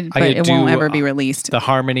could, I but could it won't do, ever be released. The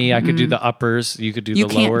harmony, I could do the uppers. You could do You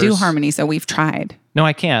the can't lowers. do harmonies, so we've tried. No,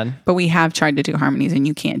 I can. But we have tried to do harmonies, and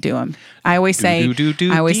you can't do them. I always say, do,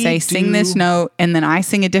 sing this note, and then I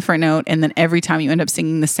sing a different note, and then every time you end up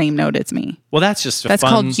singing the same note, it's me. Well, that's just That's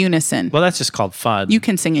fun. called unison. Well, that's just called fun. You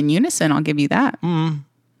can sing in unison. I'll give you that.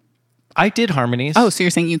 I did harmonies. Oh, so you're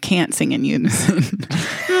saying you can't sing in unison?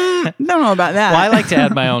 Don't know about that. Well, I like to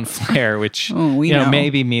add my own flair, which we know.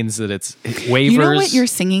 maybe means that it's waivers. You know what your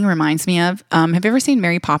singing reminds me of? Have you ever seen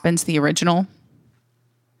Mary Poppins, the original?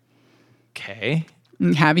 Okay,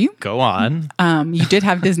 Have you? go on. You did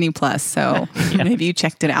have Disney Plus, so maybe you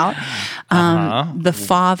checked it out. The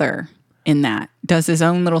father in that does his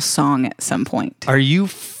own little song at some point. Are you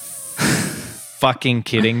fucking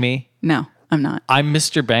kidding me? No, I'm not. I'm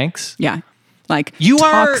Mr. Banks. Yeah, like You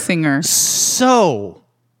talk are singer. so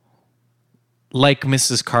like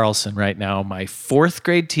Mrs. Carlson right now, my 4th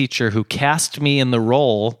grade teacher who cast me in the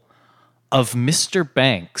role of Mr.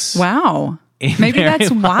 Banks. Wow. in Maybe Mary that's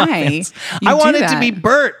why Poppins. you I do wanted to that. be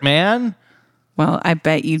Bert, man. Well, I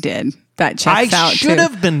bet you did. That checks I out. should too.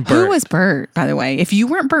 have been Who Bert. was Bert, by the way? If you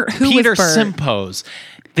weren't Bert, who Peter was Bert? Simpos.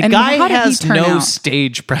 The And guy how did he has turn no out?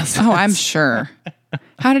 stage presence. Oh, I'm sure.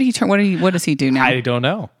 How did he turn? What does he do now? I don't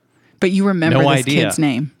know. But you remember No this idea. kid's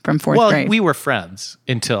name from 4th Well, grade. we were friends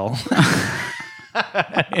until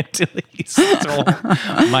until he stole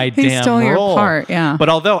my damn stole your role. part, yeah. But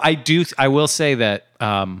although I will say that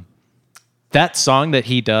that song that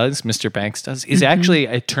he does, Mr. Banks does, is actually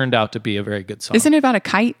it turned out to be a very good song. Isn't it about a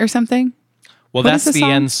kite or something? Well, what that's is the the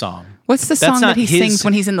song? end song. What's the That's song that not he his- sings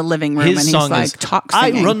when he's in the living room and His he's song like is talk I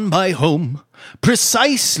singing? run my home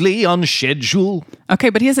precisely on schedule. Okay,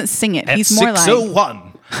 but he doesn't sing it. At He's more like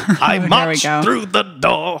 6:01, I we march go. through the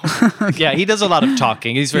door. Yeah, he does a lot of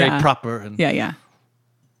talking. He's very Yeah. proper. And, yeah.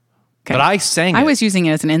 Okay. But I sang I it. was using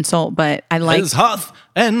it as an insult, but I like As hearth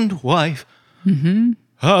and wife.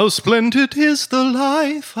 How splendid is the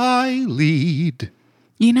life I lead.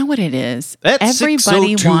 you know what it is. At Everybody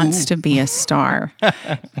 6:02. wants to be a star,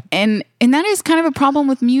 and that is kind of a problem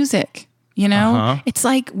with music. You know, Uh-huh. it's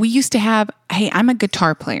like we used to have. Hey, I'm a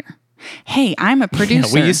guitar player. Hey, I'm a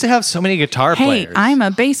producer. We used to have so many guitar Hey, players. I'm a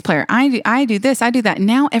bass player. I do this, I do that.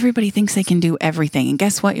 Now everybody thinks they can do everything. And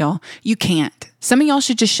guess what, y'all? You can't. Some of y'all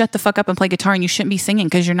should just shut the fuck up and play guitar, and you shouldn't be singing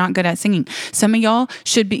because you're not good at singing. Some of y'all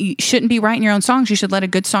shouldn't be writing your own songs. You should let a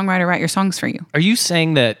good songwriter write your songs for you. Are you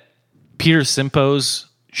saying that Peter Simpos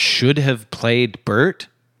should have played Bert?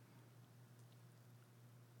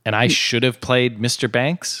 And I should have played Mr.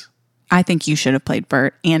 Banks? I think you should have played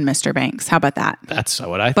Bert and Mr. Banks. How about that? That's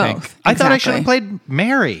what I Both, think. I thought I should have exactly. played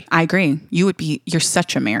Mary. I agree. You're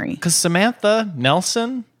such a Mary. Because Samantha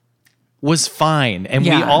Nelson was fine. And we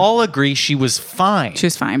Yeah. all agree she was fine. She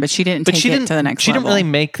was fine, but she didn't But take it to the next she level. didn't really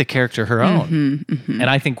make the character her own. And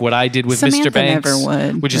I think what I did with Samantha Mr. Banks, never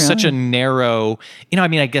would, which is such a really. narrow, I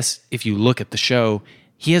mean, I guess if you look at the show,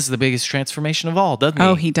 he has the biggest transformation of all, doesn't he?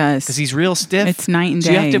 Oh, he does. Because he's real stiff. It's night and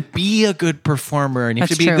So you have day. to be a good performer and you have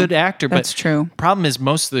That's to be true. a good actor. That's but true. Problem is,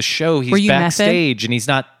 most of the show Were he's you method? backstage and he's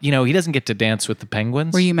not. He doesn't get to dance with the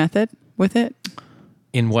penguins. Were you method with it?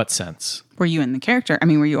 In what sense? Were you in the character? I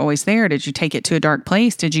mean, were you always there? Did you take it to a dark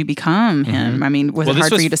place? Did you become him? I mean, was Well, it this hard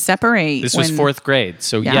for was- you to separate? This was 4th grade,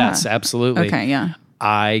 so Yeah. yes, absolutely. Okay, yeah.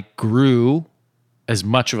 I grew as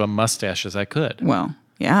much of a mustache as I could, Well,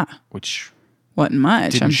 yeah. which Wasn't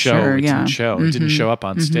much, didn't I'm show. sure. It Yeah. didn't show. It didn't show up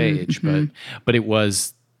on stage, but it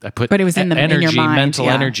was. I put But it was in the- in energy, your mind, mental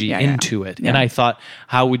yeah. energy Yeah, yeah. into it, Yeah. and I thought,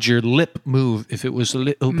 how would your lip move if it was a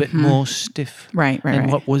little bit more stiff? Right, And right.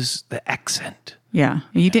 what was the accent? Yeah.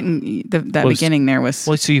 You didn't, that Well, beginning there was,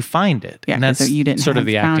 Well, so you find it, Yeah, and 'cause that's you didn't sort of have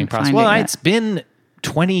the found- acting process. find Well, it yet. it's been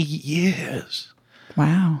 20 years.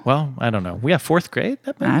 wow. Well, I don't know. We have 4th grade.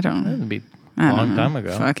 I don't- That'd be I a don't long know. time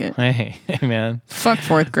ago. Fuck it. Hey, man. Fuck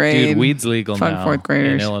 4th grade. Dude, weed's legal Fuck now 4th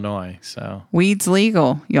graders. in Illinois. So Weed's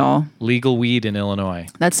legal, y'all. legal weed in Illinois.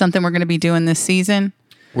 That's something we're going to be doing this season.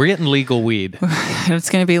 We're getting legal weed. It's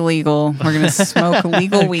going to be legal. We're going to smoke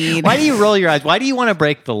legal weed. Why do you roll your eyes? Why do you want to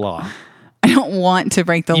break the law? I don't want to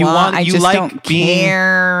break the You law. want- I you just like don't being-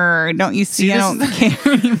 care. Don't you see? See, I this don't is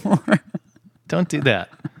care anymore. Don't do that.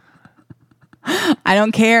 I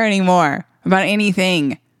don't care anymore about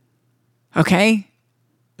anything. Okay?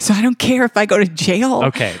 So I don't care if I go to jail.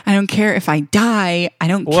 Okay. I don't care if I die. I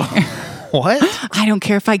don't Whoa. care. What? I don't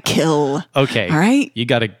care if I kill. Okay. All right? You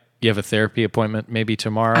have a therapy appointment maybe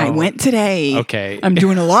tomorrow. I went today. Okay. I'm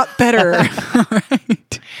doing a lot better. All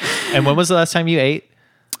right. And when was the last time you ate?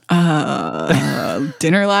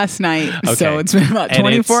 Dinner last night. Okay. So it's been about And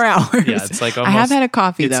 24 hours. Yeah, it's like I almost. have had a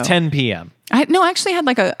coffee It's though. 10 p.m. I actually had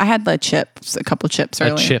I had the chips, a couple chips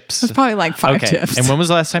earlier. Chips. It's probably like 5 Okay. chips. And when was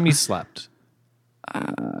the last time you slept?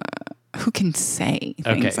 Who can say things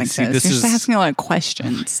Okay, like see, this? this You're just is- asking a lot of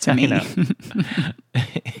questions to me.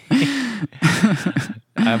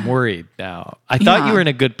 I'm worried now. I thought Yeah. you were in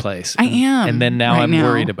a good place. I am And then now right I'm now.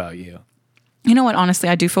 worried about you. You know what? Honestly,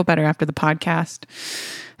 I do feel better after the podcast.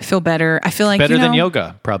 I feel better. I feel like Better you know, than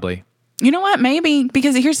yoga, probably. You know what? Maybe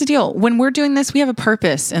because here's the deal: when we're doing this, we have a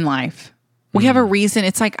purpose in life. We have a reason.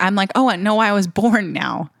 It's like I'm like, oh, I know I was born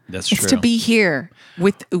now. That's It's true. to be here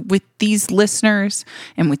with these listeners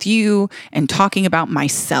and with you and talking about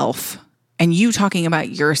myself and you talking about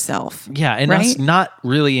yourself. Yeah, and right? us not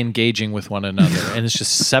really engaging with one another, and it's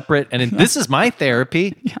just separate. And this is my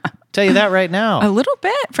therapy. Tell you that right now. A little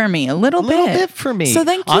bit for me. A little bit for me. So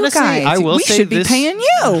thank you, Honestly, guys. I will we say should be this- paying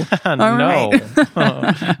you. All No,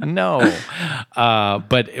 right. no.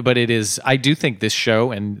 But it is. I do think this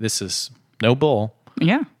show, and this is no bull.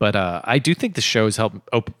 Yeah. But I do think the show has helped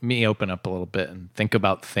me open up a little bit and think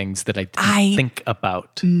about things that I didn't I- think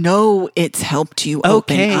about. No, it's helped you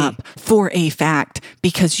Okay. open up for a fact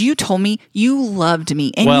because you told me you loved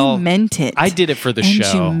me and Well, you meant it. I did it for the and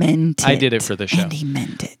show. You meant it. I did it for the show. And he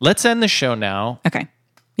meant it. Let's end the show now Okay.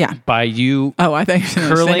 Yeah. by you Oh, I think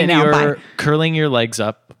curling your legs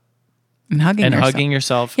up and hugging and yourself. hugging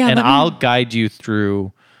yourself, Yeah, and let me- I'll guide you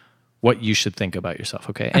through what you should think about yourself.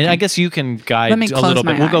 Okay, and Okay. I guess you can guide Let me a close little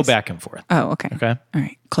my bit. We'll go eyes. back and forth. Oh, okay. Okay. All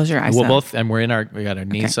right. Close your eyes. We'll though. both, and we got our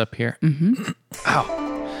knees up here. Ow.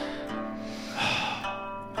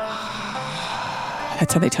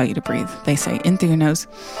 That's how they tell you to breathe. They say in through your nose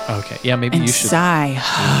Okay. Yeah, maybe and you should. sigh.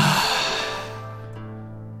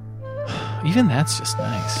 Even that's just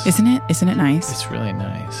nice. Isn't it? Isn't it nice? It's really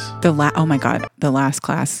nice. Oh my God, the last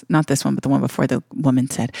class, not this one, but the one before, the woman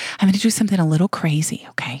said, I'm going to do something a little crazy.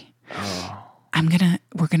 Okay.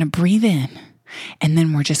 We're going to breathe in and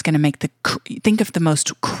then we're just going to make think of the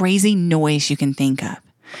most crazy noise you can think of.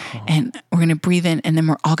 And we're going to breathe in and then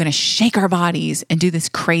we're all going to shake our bodies and do this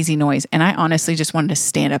crazy noise. And I honestly just wanted to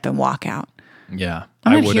stand up and walk out. Yeah,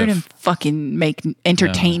 I'm I not here to would've. fucking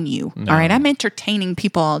entertain you. All right. I'm entertaining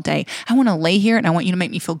people all day. I want to lay here and I want you to make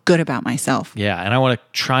me feel good about myself. Yeah, and I want to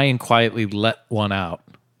try and quietly let one out.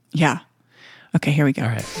 Yeah. Okay, here we go. All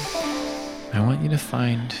right. I want you to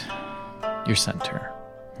find your center.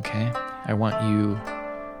 Okay. I want you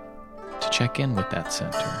to check in with that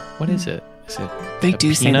center. What is it? Is it? They a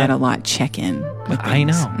do say peanut? that a lot. Check in with things. I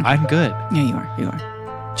know. I'm good. Yeah, you are. You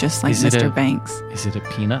are. Just like Is it Mr. Banks. Is it a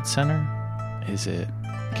peanut center? Is it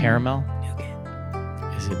caramel?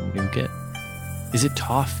 Is it nougat? Is it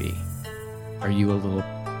toffee? Are you a little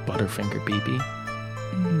Butterfinger baby?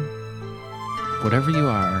 Whatever you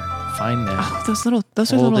are, find that. Oh, those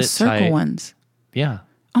are Hold little it circle tight. ones. Yeah.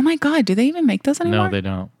 Oh my God, do they even make those anymore? No, they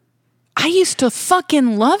don't. I used to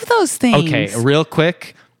fucking love those things. Okay, real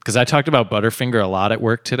quick, because I talked about Butterfinger a lot at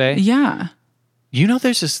work today. Yeah. You know,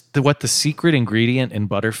 there's just what the secret ingredient in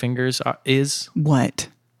Butterfingers is? What?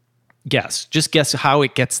 Guess. Just guess how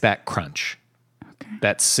it gets that crunch. Okay.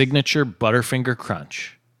 That signature Butterfinger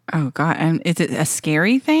crunch. Oh God. And is it a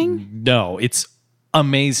scary thing? No, it's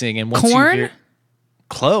amazing. And once Corn? you hear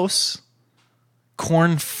close,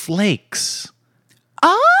 corn flakes.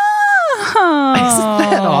 Oh. Isn't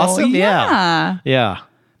that awesome? Yeah. Yeah.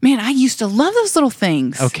 Man, I used to love those little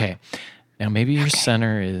things. Okay. Now maybe your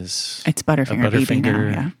center is It's Butterfinger, a baby now,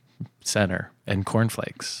 Butterfinger yeah. center and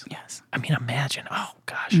cornflakes. Yes. I mean, imagine. Oh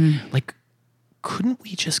gosh, Mm. like, couldn't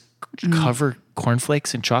we just cover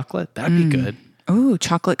cornflakes in chocolate? That'd be good. Ooh,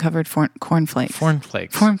 chocolate covered cornflakes.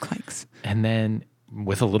 Cornflakes, Cornflakes. and then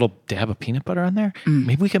with a little dab of peanut butter on there. Mm.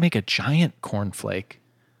 Maybe we could make a giant cornflake.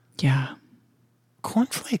 Yeah.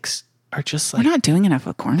 Cornflakes are just We're like not doing enough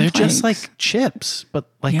with cornflakes. they're just like chips, but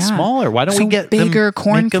like Yeah. smaller. Why don't we get bigger them,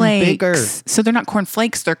 cornflakes? Make them bigger. So they're not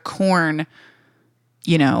cornflakes; they're corn.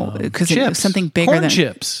 You know, because Chips. something bigger corn than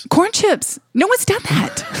chips. corn chips. No one's done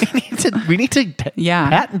that. we need to Yeah,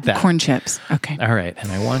 patent that. corn chips. Okay. All right,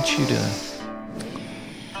 and I want you to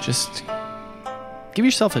just give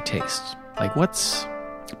yourself a taste. Like, what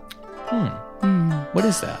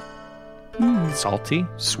is that? Salty?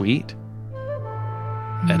 Sweet?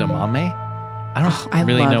 Edamame? I don't I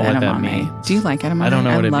really love know what that edamame. means. Do you like edamame? I don't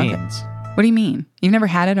know what it love means. What do you mean? You've never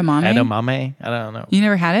had edamame? Edamame? I don't know. You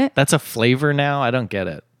never had it? That's a flavor now? I don't get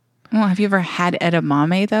it. Well, have you ever had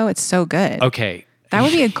edamame though? It's so good. Okay. That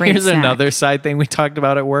would be a great Here's snack. another side thing we talked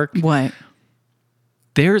about at work. What?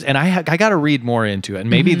 And I got to read more into it. And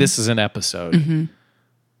maybe Mm-hmm. this is an episode.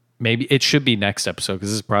 Maybe it should be next episode because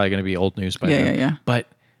this is probably going to be old news by Yeah, then. yeah, yeah. But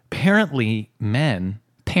apparently men,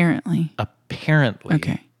 Apparently.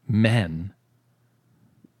 Okay. men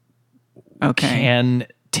Okay. can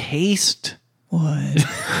taste What?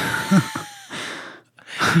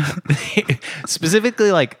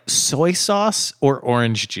 specifically like soy sauce or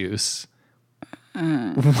orange juice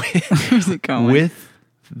Where's it going? with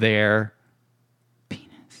their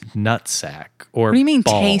nutsack or What do you mean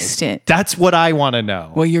balls. taste it? That's what I want to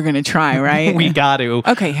know. Well, you're going to try, right? We got to.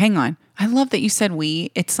 Okay, hang on. I love that you said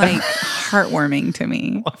we. It's like heartwarming to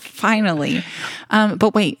me. Finally.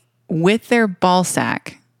 But wait, with their ball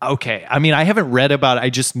sack, Okay. I mean, I haven't read about it. I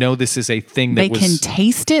just know this is a thing that they can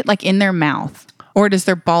taste it like in their mouth. Or does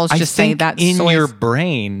their balls just say that's in soy? your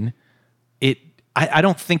brain. I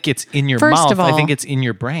don't think it's in your First mouth. of all- I think it's in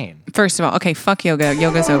your brain. First of all, okay, fuck yoga.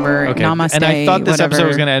 Yoga's over. Okay. Namaste. And I thought this whatever. episode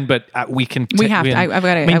was going to end, but we can. We have to. I've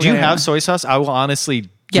got to. I mean, do you have soy sauce? I will honestly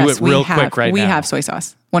do it real quick right now. We have soy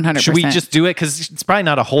sauce. 100%. Should we just do it? Because it's probably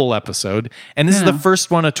not a whole episode, and this is the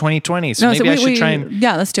first one of 2020. So No, maybe I should try and.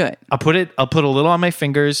 Yeah, let's do it. I'll put a little on my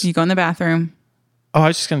fingers. You go in the bathroom. Oh, I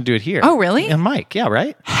was just going to do it here. Oh, really? And Mike, yeah,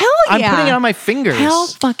 right. Hell yeah! I'm putting it on my fingers. Hell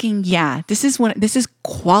fucking yeah! This is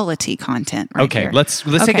quality content, right Okay, here. let's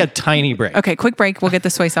take a tiny break. Okay, quick break. We'll get the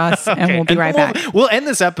soy sauce and Okay, we'll be right back. We'll end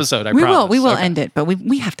this episode. I We promise. will Okay. end it, but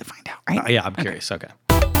we have to find out, right? Yeah, I'm curious. Okay.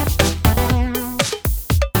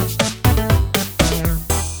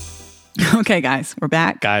 Okay, guys, we're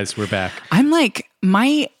back. Guys, we're back. I'm like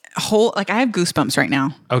my whole I have goosebumps right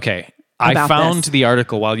now, Okay. I About found this. the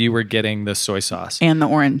article while you were getting the soy sauce. and the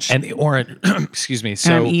orange, And the orange, excuse me. and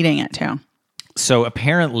So I'm eating it too. So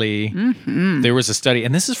apparently Mm-hmm. there was a study,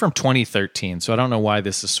 and this is from 2013. So I don't know why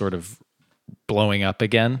this is sort of blowing up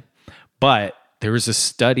again, but there was a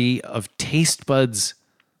study of taste buds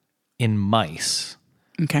in mice.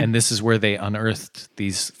 Okay, And this is where they unearthed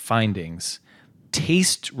these findings.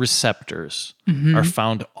 Taste receptors Mm-hmm. are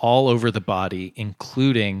found all over the body,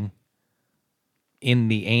 including in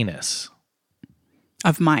the anus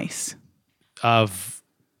of mice. of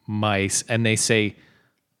mice. And they say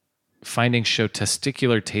findings show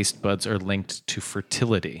testicular taste buds are linked to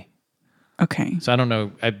fertility. Okay, So I don't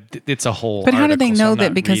know. It's a whole. but how do they article, so know I'm that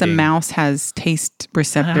not because reading. a mouse has taste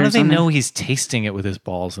receptors? How do they on know it? he's tasting it with his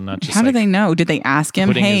balls and not just How do like they know? Did they ask him?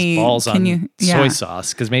 putting Hey, his balls can on you? soy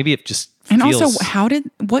sauce? Because maybe it just And feels. also,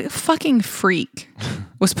 what fucking freak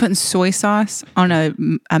was putting soy sauce on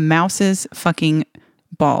a mouse's fucking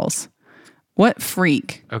balls? What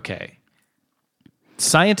freak? Okay.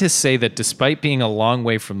 Scientists say that despite being a long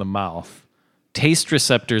way from the mouth, taste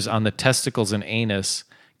receptors on the testicles and anus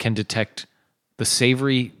can detect the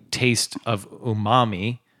savory taste of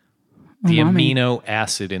umami, the Umami. amino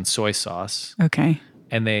acid in soy sauce, Okay.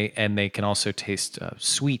 and they can also taste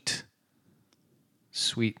sweet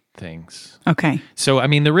things. Okay. So I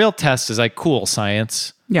mean, the real test is like, cool,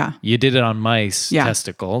 science. Yeah. You did it on mice Yeah.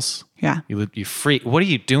 testicles. Yeah. You freak. What are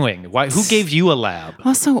you doing? Why? Who gave you a lab?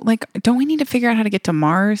 Also, like, don't we need to figure out how to get to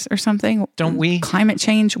Mars or something? Don't we? Climate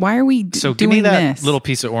change. Why are we So doing give me that this? little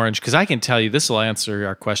piece of orange because I can tell you this will answer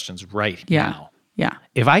our questions right Yeah. now. Yeah.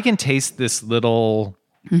 If I can taste this little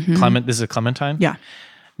this is a clementine. Yeah.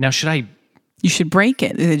 Now should I? You should break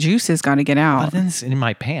it. The juice has got to get out. But then it's in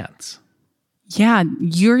my pants. Yeah.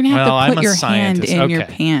 You're going to have Well, I'm to put a your hand scientist. in your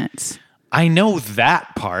Okay. pants. I know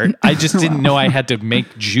that part. I just didn't know I had to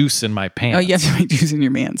make juice in my pants. Oh, you have to make juice in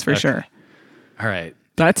your pants for sure. All right.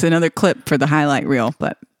 That's another clip for the highlight reel,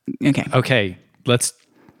 but okay. Okay. Let's.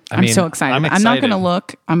 I'm so excited. I'm not going to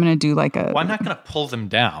look. I'm going to do like a. Well, I'm not going to pull them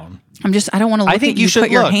down. I don't want to look think at you you should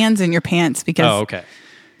put your look. hands in your pants because, Oh, okay.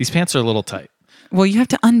 These pants are a little tight. well, you have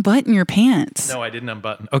to unbutton your pants. No, I didn't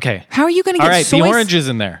unbutton. Okay. How are you going to All get right. soy? The orange is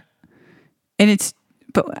in there. And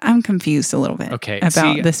but I'm confused a little bit Okay. about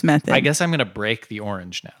see, this method. I guess I'm going to break the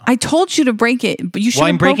orange now. I told you to break it, but you should Well,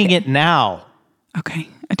 I'm breaking it now. Okay.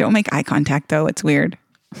 I don't make eye contact though. It's weird.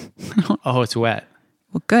 Oh, it's wet.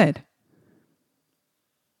 Well, good.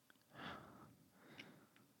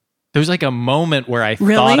 There's like a moment where I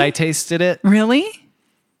Really? thought I tasted it, Really?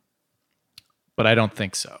 but I don't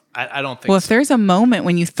think so. I don't think Well, if so. there's a moment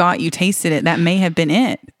when you thought you tasted it, that may have been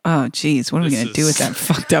it. Oh, geez. What are we This going to do with is- that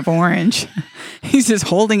fucked up orange? He's just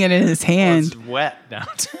holding it in his hand. It's wet now.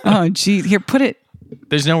 Oh, geez. Here, put it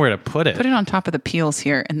There's nowhere to put it. on top of the peels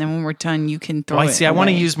here. And then when we're done, you can throw Oh, I it see. I want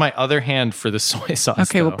to away. use my other hand for the soy sauce.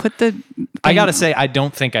 Okay, we'll though. put the. I thing- got to say, I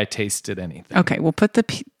don't think I tasted anything. Okay, we'll put the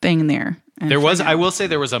thing there. and There was, find I out. will say,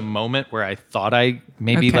 there was a moment where I thought I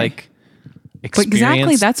maybe Okay. like But exactly,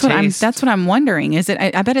 experienced taste. that's what I'm wondering. Is it?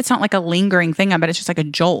 I bet it's not like a lingering thing. I bet it's just like a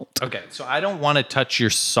jolt. Okay, so I don't want to touch your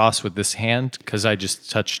sauce with this hand because I just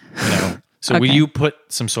touched, So will Okay. you put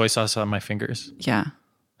some soy sauce on my fingers? Yeah.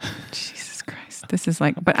 Jesus Christ. This is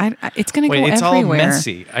like, but it's going to Wait, go it's everywhere. all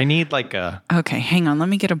messy. I need like a Okay, hang on. Let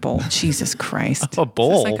me get a bowl. Jesus Christ. a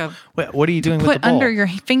bowl. This is like What are you doing with the put bowl? under your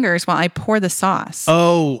fingers while I pour the sauce.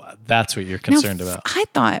 Oh, that's what you're concerned Now, about. I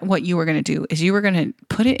thought what you were going to do is you were going to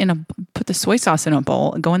put the soy sauce in a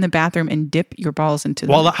bowl, go in the bathroom and dip your balls into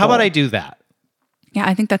the Well, how about bowl. I do that Yeah,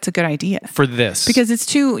 I think that's a good idea. for this? Because it's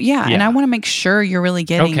too, and Yeah. I want to make sure you're really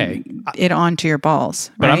getting Okay. it onto your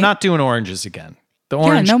balls. but right? I'm not doing oranges again. The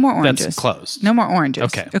orange, no more oranges. That's closed. No more oranges.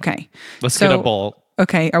 Okay. Okay. Let's So- get a bowl.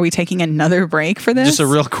 Okay. Are we taking another break for this? Just a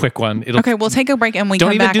real quick one. It'll, Okay, we'll take a break and we don't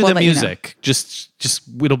come even back. do we'll the let you know. music. Just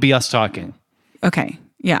it'll be us talking. Okay.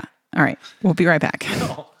 Yeah. All right. We'll be right back.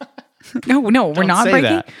 No, we're Don't not say breaking.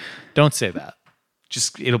 that. Don't say that.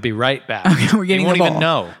 Just it'll be right back. Okay, we're getting you won't the bowl. even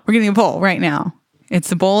know. We're getting a bowl right now. It's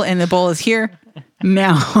the bowl, and the bowl is here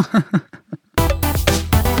now.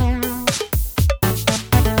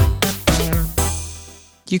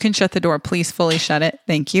 You can shut the door. Please fully shut it.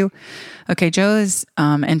 Thank you. Okay, Joe has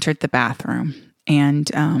entered the bathroom, and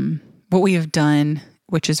what we have done,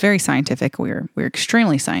 which is very scientific, we're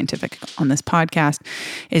extremely scientific on this podcast,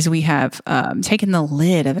 is we have taken the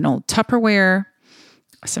lid of an old Tupperware,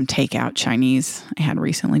 some takeout Chinese I had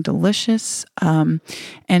recently, delicious,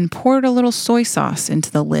 and poured a little soy sauce into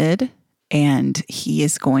the lid. And he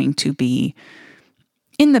is going to be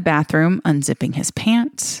in the bathroom, unzipping his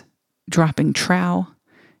pants, dropping trowel,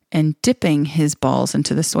 and dipping his balls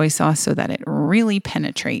into the soy sauce so that it really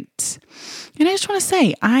penetrates. And I just want to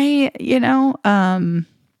say, I've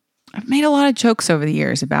made a lot of jokes over the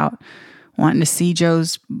years about wanting to see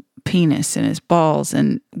Joe's penis and his balls.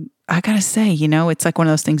 And I got to say, it's like one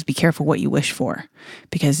of those things, be careful what you wish for,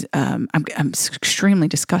 because I'm extremely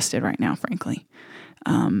disgusted right now, frankly.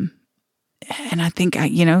 And I think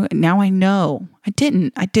now I know I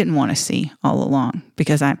didn't want to see all along,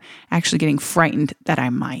 because I'm actually getting frightened that I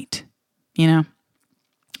might,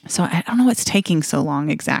 So I don't know what's taking so long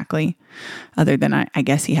exactly, other than I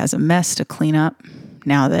guess he has a mess to clean up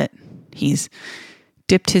now that he's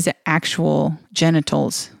dipped his actual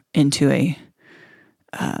genitals into a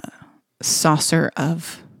saucer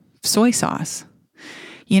of soy sauce.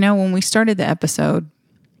 When we started the episode,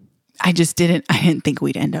 I didn't think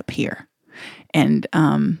we'd end up here. And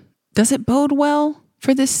does it bode well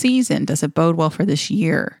for this season? Does it bode well for this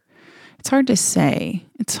year? It's hard to say.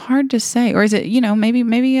 Or is it, maybe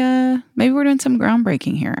we're doing some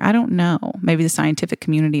groundbreaking here. I don't know. Maybe the scientific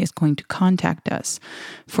community is going to contact us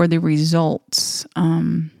for the results.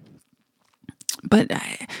 But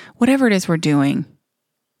whatever it is we're doing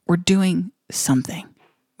something,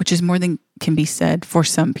 which is more than can be said for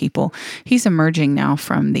some people. He's emerging now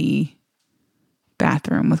from the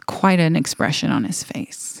bathroom with quite an expression on his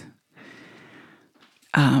face.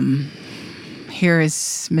 Here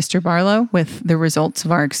is Mr. Barlow with the results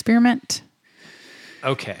of our experiment.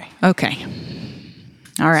 Okay.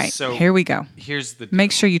 All right. So here we go. Here's the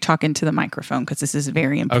Make sure you talk into the microphone, because this is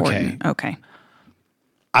very important. Okay.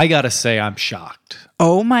 I gotta say, I'm shocked.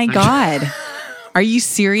 Oh my God. Are you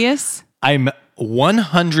serious? I'm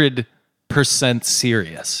 100%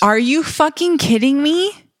 serious. Are you fucking kidding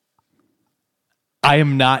me? I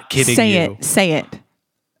am not kidding you. Say it.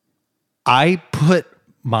 I put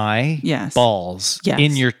my balls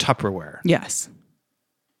in your Tupperware. Yes.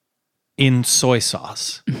 In soy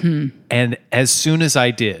sauce. Mm-hmm. And as soon as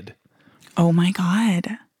I did. Oh my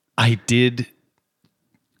God. I did.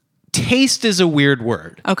 Taste is a weird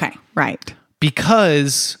word. Okay, right.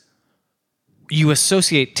 Because you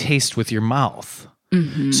associate taste with your mouth.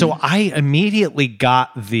 Mm-hmm. So I immediately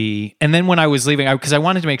got and then when I was leaving, because I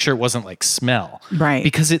wanted to make sure it wasn't like smell. Right.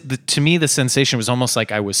 Because to me, the sensation was almost like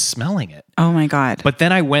I was smelling it. Oh my God. But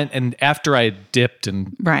then I went, and after I dipped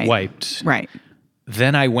and wiped. Right.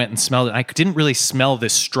 Then I went and smelled it. I didn't really smell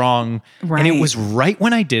this strong. Right. And it was right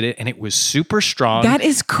when I did it, and it was super strong. That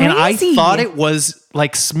is crazy. And I thought it was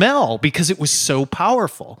like smell because it was so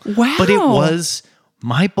powerful. Wow. But it was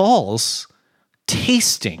my balls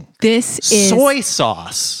tasting this is soy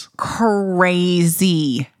sauce.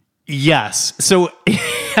 Crazy. Yes. So,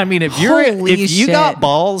 I mean, if Holy you shit. got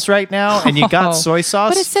balls right now and you got soy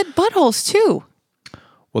sauce. But it said buttholes too.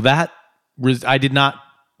 Well, I did not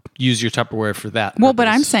use your Tupperware for that. Well, but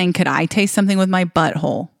purpose. I'm saying, could I taste something with my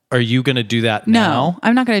butthole? Are you going to do that now? No,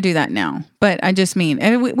 I'm not going to do that now. But I just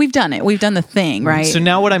mean, we've done it. We've done the thing, right? So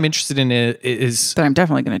now what I'm interested in is... But I'm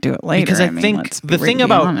definitely going to do it later. Because I think the thing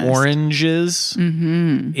about oranges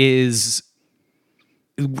mm-hmm. is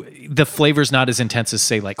the flavor's not as intense as,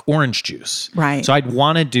 say, like orange juice. Right. So I'd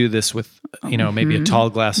want to do this with, maybe a tall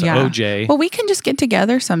glass of OJ. Well, we can just get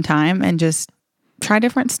together sometime and just try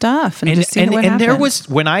different stuff and just see what and happens. there was,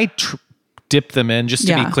 when I dip them in just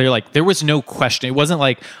to Yeah. be clear. Like there was no question. It wasn't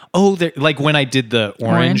like, like when I did the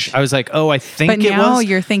orange, I was like, oh, I think But it now was.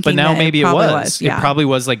 you're thinking but now that it maybe it probably was. was. Yeah. It probably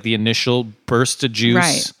was like the initial burst of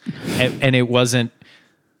juice, and it wasn't,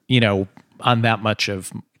 on that much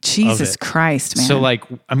of Jesus it. Christ, man. So like,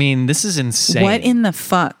 I mean, this is insane. what in the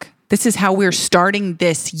fuck? This is how we're starting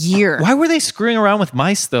this year. Why were they screwing around with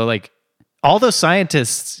mice though? Like all those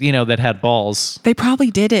scientists, that had balls. They probably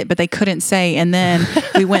did it, but they couldn't say. And then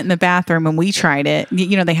we went in the bathroom and we tried it.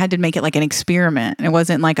 They had to make it like an experiment. It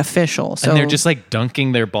wasn't like official. So And they're just like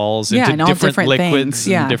dunking their balls into and all different different liquids things.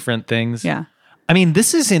 Yeah. and different things. yeah. I mean,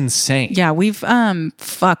 this is insane. Yeah, we've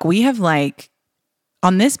we have like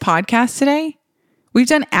on this podcast today, we've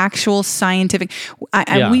done actual scientific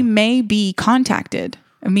we may be contacted.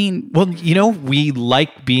 I mean, Well, we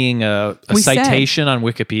like being a We said- citation on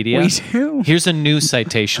Wikipedia. We do. Here's a new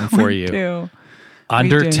citation for you. do.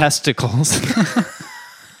 Under We do. testicles.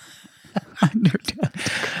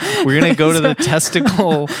 We're going to go to the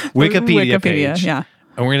testicle Wikipedia page. yeah.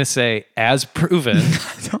 And we're going to say, as proven,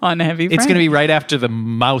 On Heavy it's going to Friend. be right after the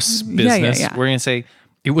mouse business. yeah. We're going to say,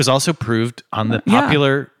 it was also proved on the Yeah.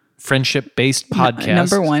 popular friendship-based podcast.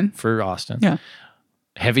 number one. For Austin. Yeah.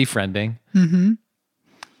 Heavy Friending. Mm-hmm.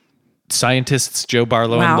 Scientists Joe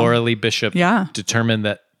Barlow Wow. and Laura Lee Bishop Yeah. determined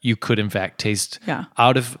that you could, in fact, taste Yeah.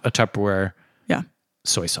 out of a Tupperware Yeah.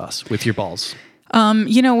 soy sauce with your balls.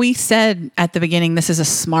 We said at the beginning, this is a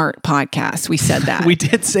smart podcast. We said that. We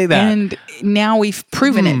did say that. And now we've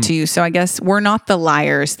proven it to you. So I guess we're not the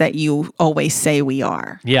liars that you always say we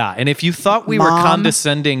are. Yeah. And if you thought we were Mom.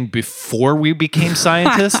 condescending before we became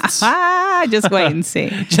scientists, Just wait and see.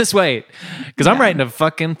 just wait. Because I'm writing a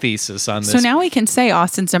fucking thesis on this. So now we can say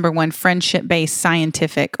Austin's number one friendship-based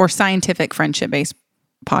scientific friendship-based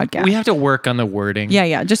podcast. we have to work on the wording.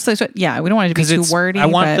 Yeah. Just we don't want it to be too wordy. I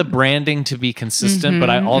want the but branding to be consistent, but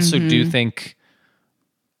I also do think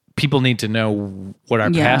people need to know what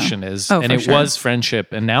our Yeah. passion is. Oh, and for it sure. was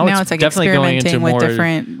friendship. And now, now it's like definitely going into experimenting with more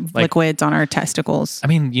different like, liquids on our testicles. I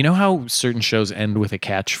mean, you know how certain shows end with a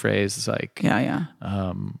catchphrase? It's like, Yeah.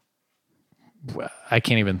 I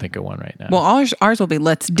can't even think of one right now. Well, ours will be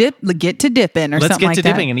get to dipping or Let's something get like to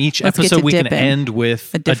that. dipping. And each Let's get episode to we can dipping. end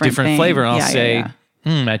with a different thing. flavor. And I'll Yeah, say,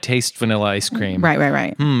 yeah. I taste vanilla ice cream.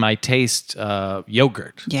 Right. I taste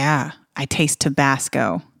yogurt. Yeah. I taste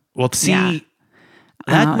Tabasco. Well, see, Yeah.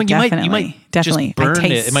 that you might Definitely. just I burn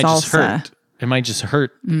taste it. It might just salsa. hurt. It might just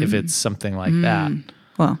hurt if it's something like that.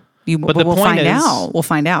 Well, But the we'll point find is- out. We'll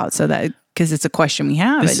find out. So that because it's a question we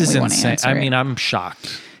have. This and is we want to insane. answer I it. mean, I'm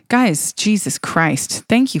shocked. Guys, Jesus Christ.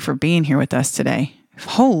 Thank you for being here with us today.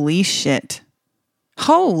 Holy shit.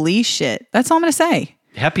 That's all I'm going to say.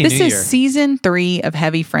 Happy This New is Year. season 3 of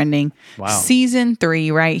Heavy Friending. Wow. Season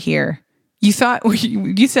 3 right here. You thought,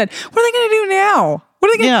 you said, what are they going to do now? What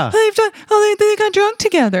are they going to Yeah. they've done? Oh, they got drunk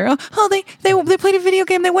together. They played a video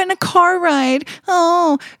game. They went on a car ride.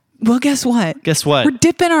 Oh, well, guess what? Guess what? We're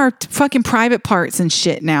dipping our fucking private parts and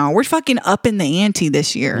shit now. We're fucking upping the ante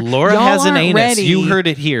this year. Laura Y'all has an aren't anus. ready. You heard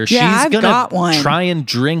it here. Yeah, She's I've gonna got one. try and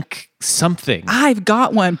drink something. I've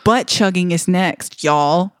got one. Butt chugging is next,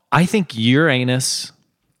 y'all. I think Uranus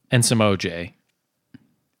and some OJ.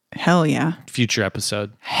 Hell yeah. Future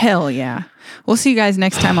episode. Hell yeah. We'll see you guys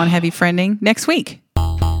next time on Heavy Friending next week,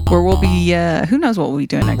 where we'll be, who knows what we'll be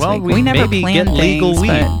doing next Well, week. We never maybe plan get legal things, weed.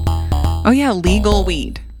 but- oh yeah, legal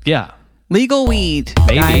weed. Yeah. Legal weed.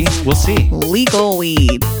 Maybe. Guys. We'll see. Legal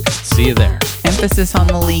weed. See you there. Emphasis on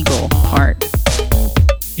the legal part.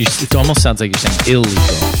 It almost sounds like you're saying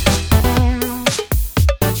illegal.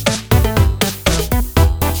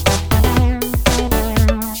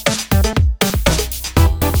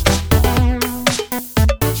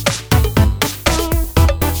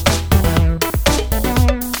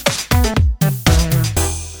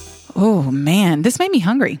 Oh man, this made me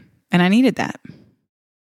hungry and I needed that.